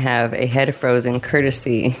 $80,000 you can have a head frozen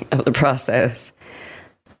courtesy of the process.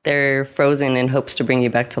 They're frozen in hopes to bring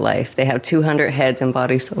you back to life. They have 200 heads and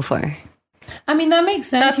bodies so far. I mean, that makes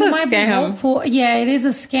sense. That's you a might scam. be hopeful. Yeah, it is a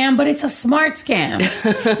scam, but it's a smart scam.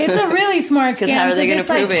 It's a really smart scam. How are they going it's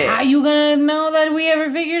to prove like, it? how you going to know that we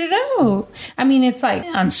ever figured it out? I mean, it's like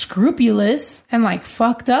unscrupulous and like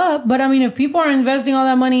fucked up. But I mean, if people are investing all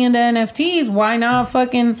that money into NFTs, why not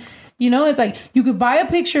fucking, it's like you could buy a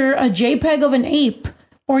picture, a JPEG of an ape,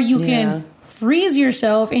 or you can freeze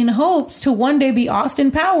yourself in hopes to one day be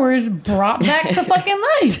Austin Powers brought back to fucking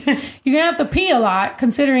life. You're gonna have to pee a lot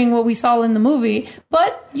considering what we saw in the movie,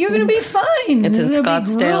 but you're gonna be fine. It's This in is gonna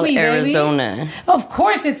be Scottsdale, groovy, Arizona. baby. Of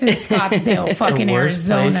course it's in Scottsdale, fucking The worst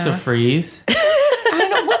Arizona. place to freeze. I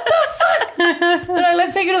know, what the fuck? They're like,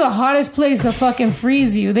 let's take you to the hottest place to fucking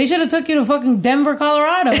freeze you. They should have took you to fucking Denver,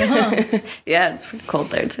 Colorado, huh? Yeah, it's pretty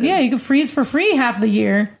cold there too. Yeah, you could freeze for free half the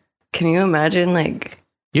year. Can you imagine, like...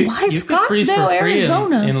 Why you could freeze for Scottsdale, free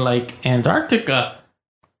Arizona? in like Antarctica.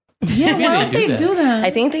 Yeah, Maybe why don't they do that? I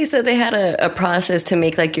think they said they had a process to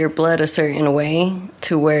make like your blood a certain way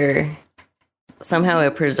to where somehow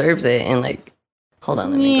it preserves it and like... Hold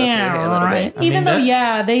on, let me go through here a little bit. Even though,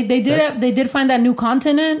 they did find that new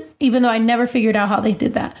continent. Even though I never figured out how they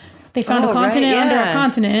did that. They found a continent under a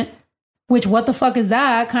continent. Which, what the fuck is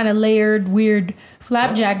that? Kind of layered, weird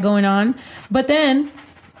flapjack going on. But then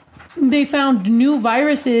they found new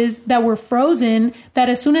viruses that were frozen. That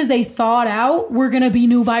as soon as they thawed out, were gonna be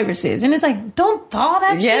new viruses. And it's like, don't thaw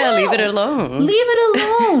that shit out. Leave it alone. Leave it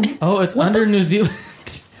alone. Oh, it's under New Zealand.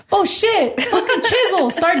 Oh shit! Fucking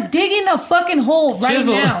chisel! Start digging a fucking hole right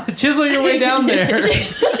now. Chisel your way down there.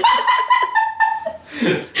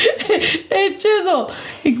 Hey, chisel!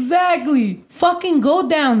 Exactly. Fucking go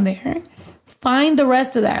down there, find the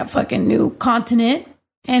rest of that fucking new continent,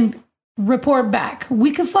 and report back.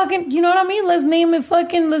 We could fucking, you know what I mean? Let's name it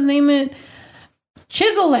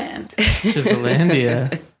Chiselland.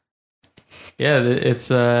 Chiselandia. Yeah, it's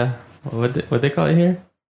what they call it here?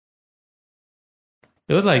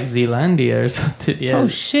 It was like Zealandia or something. Yeah. Oh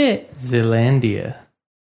shit. Zealandia.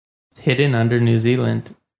 Hidden under New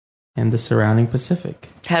Zealand and the surrounding Pacific.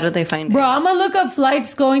 How did they find it? Bro, I'm gonna look up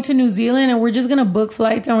flights going to New Zealand, and we're just gonna book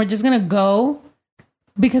flights, and we're just gonna go.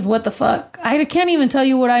 Because what the fuck? I can't even tell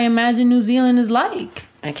you what I imagine New Zealand is like.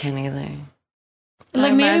 I can't either.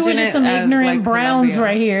 Like, maybe we're just some ignorant browns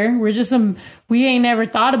right here. We're just we ain't never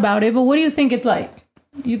thought about it. But what do you think it's like?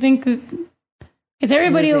 Do you think, is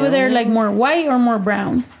everybody over there like more white or more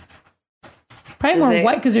brown? Probably more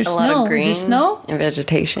white because there's snow. Is there snow? And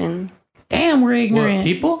vegetation. Damn, we're ignorant. What,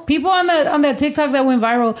 people? People on that TikTok that went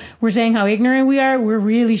viral were saying how ignorant we are. We're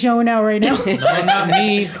really showing out right now. No, not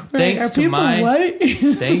me. Thanks to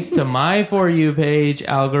my For You page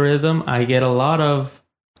algorithm, I get a lot of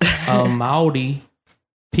Maori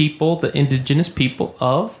people, the indigenous people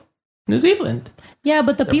of New Zealand. Yeah,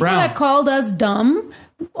 but the people that called us dumb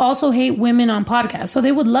also hate women on podcasts. So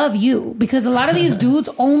they would love you because a lot of these dudes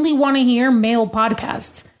only want to hear male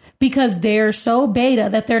podcasts. Because they're so beta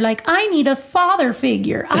that they're like, I need a father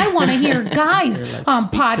figure. I want to hear guys on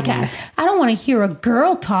podcasts. I don't want to hear a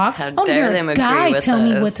girl talk. I want to hear a guy tell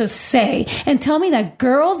me what to say. And tell me that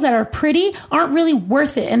girls that are pretty aren't really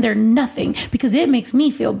worth it and they're nothing. Because it makes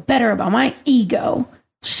me feel better about my ego.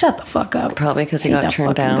 Shut the fuck up. Probably because he got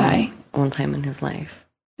turned down one time in his life.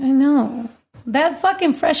 I know. That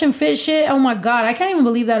fucking Fresh and Fit shit. Oh my God. I can't even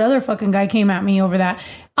believe that other fucking guy came at me over that.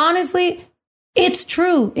 Honestly, it's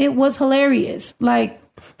true. It was hilarious. Like,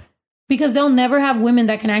 because they'll never have women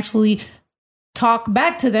that can actually talk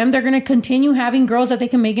back to them. They're going to continue having girls that they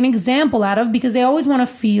can make an example out of because they always want to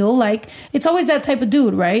feel like it's always that type of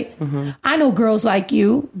dude, right? Mm-hmm. I know girls like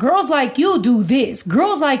you. Girls like you do this.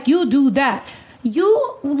 Girls like you do that.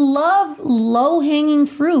 You love low-hanging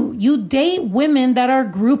fruit. You date women that are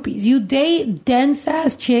groupies. You date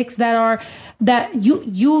dense-ass chicks that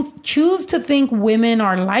you choose to think women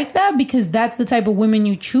are like that because that's the type of women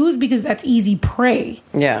you choose because that's easy prey.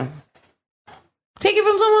 Yeah. Take it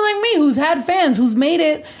from someone like me who's had fans, who's made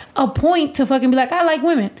it a point to fucking be like, I like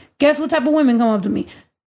women. Guess what type of women come up to me?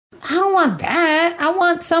 I don't want that. I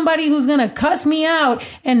want somebody who's going to cuss me out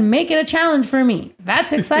and make it a challenge for me.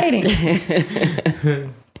 That's exciting.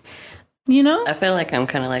 You know? I feel like I'm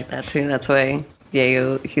kind of like that too. That's why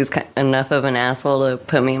he's enough of an asshole to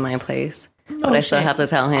put me in my place. But I still have to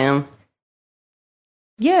tell him.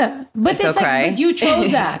 Yeah. But it's like, but you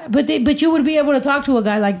chose that. But you would be able to talk to a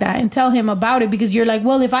guy like that and tell him about it because you're like,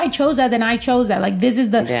 well, if I chose that, then I chose that. Like, this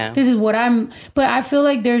is what I'm. But I feel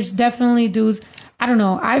like there's definitely dudes. I don't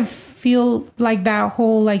know. I feel like that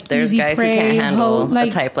whole like there's easy guys prey, who can't handle like,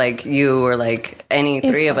 a type like you or like any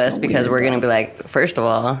three of us because we're gonna be like, first of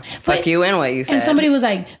all, fuck you and what you said. And somebody was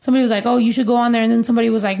like, oh, you should go on there, and then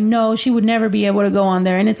somebody was like, no, she would never be able to go on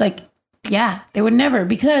there, and it's like, Yeah, they would never.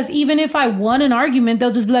 Because even if I won an argument,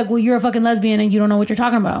 they'll just be like, well, you're a fucking lesbian and you don't know what you're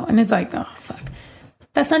talking about. And it's like, oh, fuck.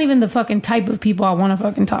 That's not even the fucking type of people I want to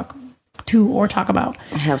fucking talk to or talk about.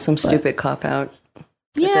 Have some stupid cop-out.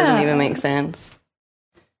 That doesn't even make sense.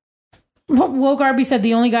 Woke Arby said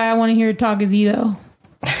the only guy I want to hear talk is Ito.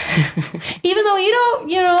 Even though Ito,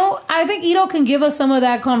 you know, I think Ito can give us some of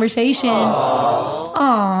that conversation.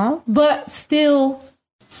 Aww. But still,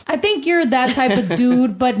 I think you're that type of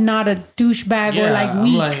dude, but not a douchebag or like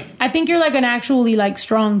weak. I think you're like an actually like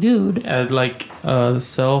strong dude. Like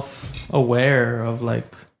self-aware of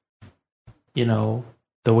like, you know,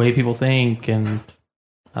 the way people think, and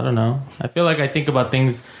I don't know. I feel like I think about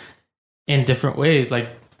things in different ways, like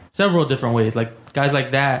several different ways. Like guys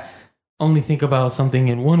like that only think about something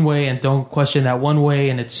in one way and don't question that one way,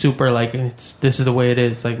 and it's super like this is the way it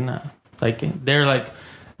is. Like nah, like they're like,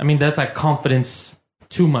 I mean that's like confidence,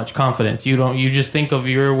 too much confidence. You just think of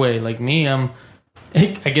your way. Like me,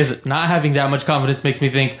 I guess not having that much confidence makes me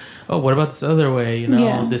think, oh, what about this other way? You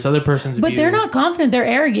know, this other person's But view. they're not confident. They're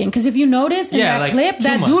arrogant. Because if you notice in that like, clip,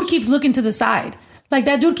 that dude keeps looking to the side. Like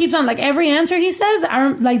that dude keeps on, like every answer he says,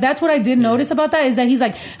 like that's what I did notice about that is that he's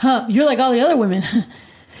like, huh, you're like all the other women.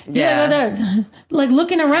 Like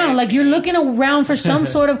looking around, like you're looking around for some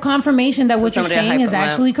sort of confirmation that what you're saying is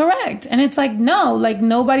actually correct. And it's like, no, like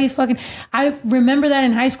nobody's fucking. I remember that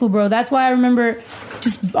in high school, bro. That's why I remember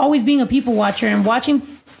just always being a people watcher and watching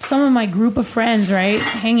some of my group of friends, right,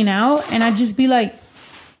 hanging out. And I'd just be like,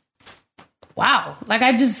 wow. Like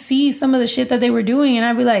I just see some of the shit that they were doing and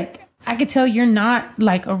I'd be like, I could tell you're not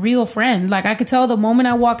like a real friend. Like I could tell the moment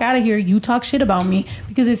I walk out of here, you talk shit about me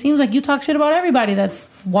because it seems like you talk shit about everybody that's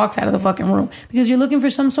walks out of the fucking room because you're looking for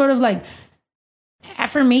some sort of like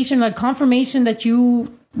affirmation, like confirmation that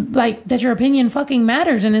you like that your opinion fucking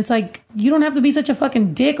matters. And it's like, you don't have to be such a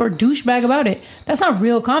fucking dick or douchebag about it. That's not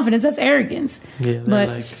real confidence. That's arrogance. Yeah.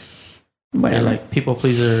 But They're like people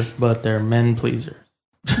pleaser, but they're men pleasers.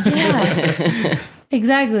 Yeah,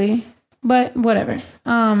 exactly. But whatever.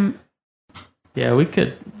 Yeah, we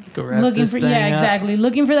could go wrap looking this for thing up. exactly.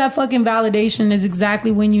 Looking for that fucking validation is exactly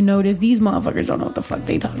when you notice these motherfuckers don't know what the fuck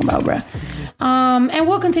they talking about, bruh. And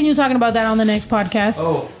we'll continue talking about that on the next podcast.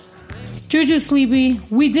 Oh. Juju sleepy.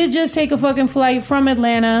 We did just take a fucking flight from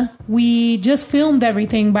Atlanta. We just filmed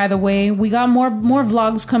everything, by the way. We got more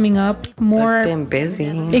vlogs coming up. More been busy.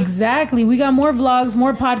 Exactly. We got more vlogs,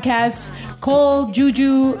 more podcasts. Cole,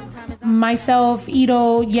 Juju, myself,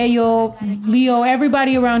 Ito, Yayo, Leo,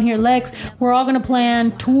 everybody around here, Lex, we're all gonna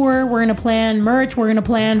plan tour, we're gonna plan merch, we're gonna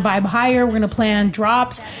plan vibe higher, we're gonna plan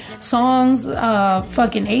drops, songs,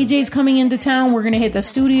 fucking AJ's coming into town, we're gonna hit the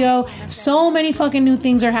studio. So many fucking new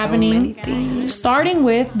things are happening, starting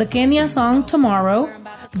with the Kenya song tomorrow,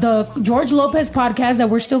 the George Lopez podcast that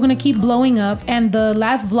we're still gonna keep blowing up, and the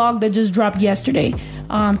last vlog that just dropped yesterday.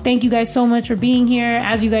 Thank you guys so much for being here.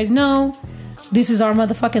 As you guys know, this is our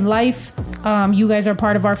motherfucking life. You guys are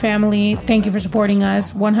part of our family. Thank you for supporting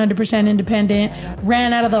us. 100% independent.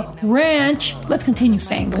 Ran out of the ranch. Let's continue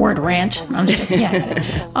saying the word ranch. I'm just joking.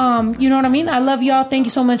 Yeah. You know what I mean? I love y'all. Thank you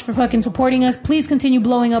so much for fucking supporting us. Please continue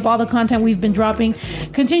blowing up all the content we've been dropping.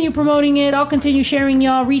 Continue promoting it. I'll continue sharing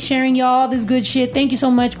y'all, resharing y'all, all this good shit. Thank you so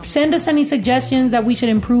much. Send us any suggestions that we should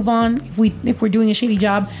improve on. If we're doing a shitty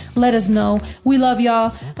job, let us know. We love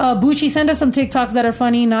y'all. Bucci, send us some TikToks that are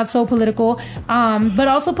funny, not so political. But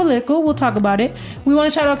also political. We'll talk about it. We want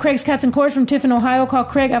to shout out Craig's Cats and Cores from Tiffin, Ohio. Call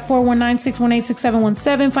Craig at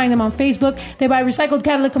 419-618-6717. Find them on Facebook. They buy recycled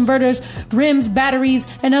catalytic converters, rims, batteries,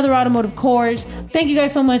 and other automotive cores. Thank you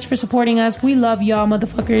guys so much for supporting us. We love y'all,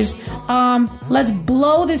 motherfuckers. Let's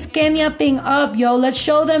blow this Kenya thing up, yo. Let's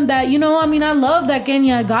show them that, you know, I mean, I love that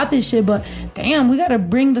Kenya got this shit, but damn, we got to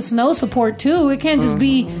bring the snow support too. It can't just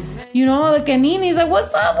be, you know, the Kenini's like,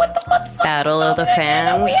 what's up with the motherfucker? Battle of the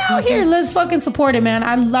fans. We out here. Let's fucking support it, man.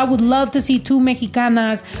 I would love to see two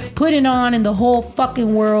Mexicanas put it on in the whole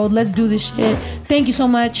fucking world. Let's do this shit. Thank you so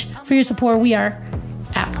much for your support. We are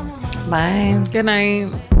out. Bye. Good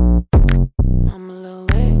night.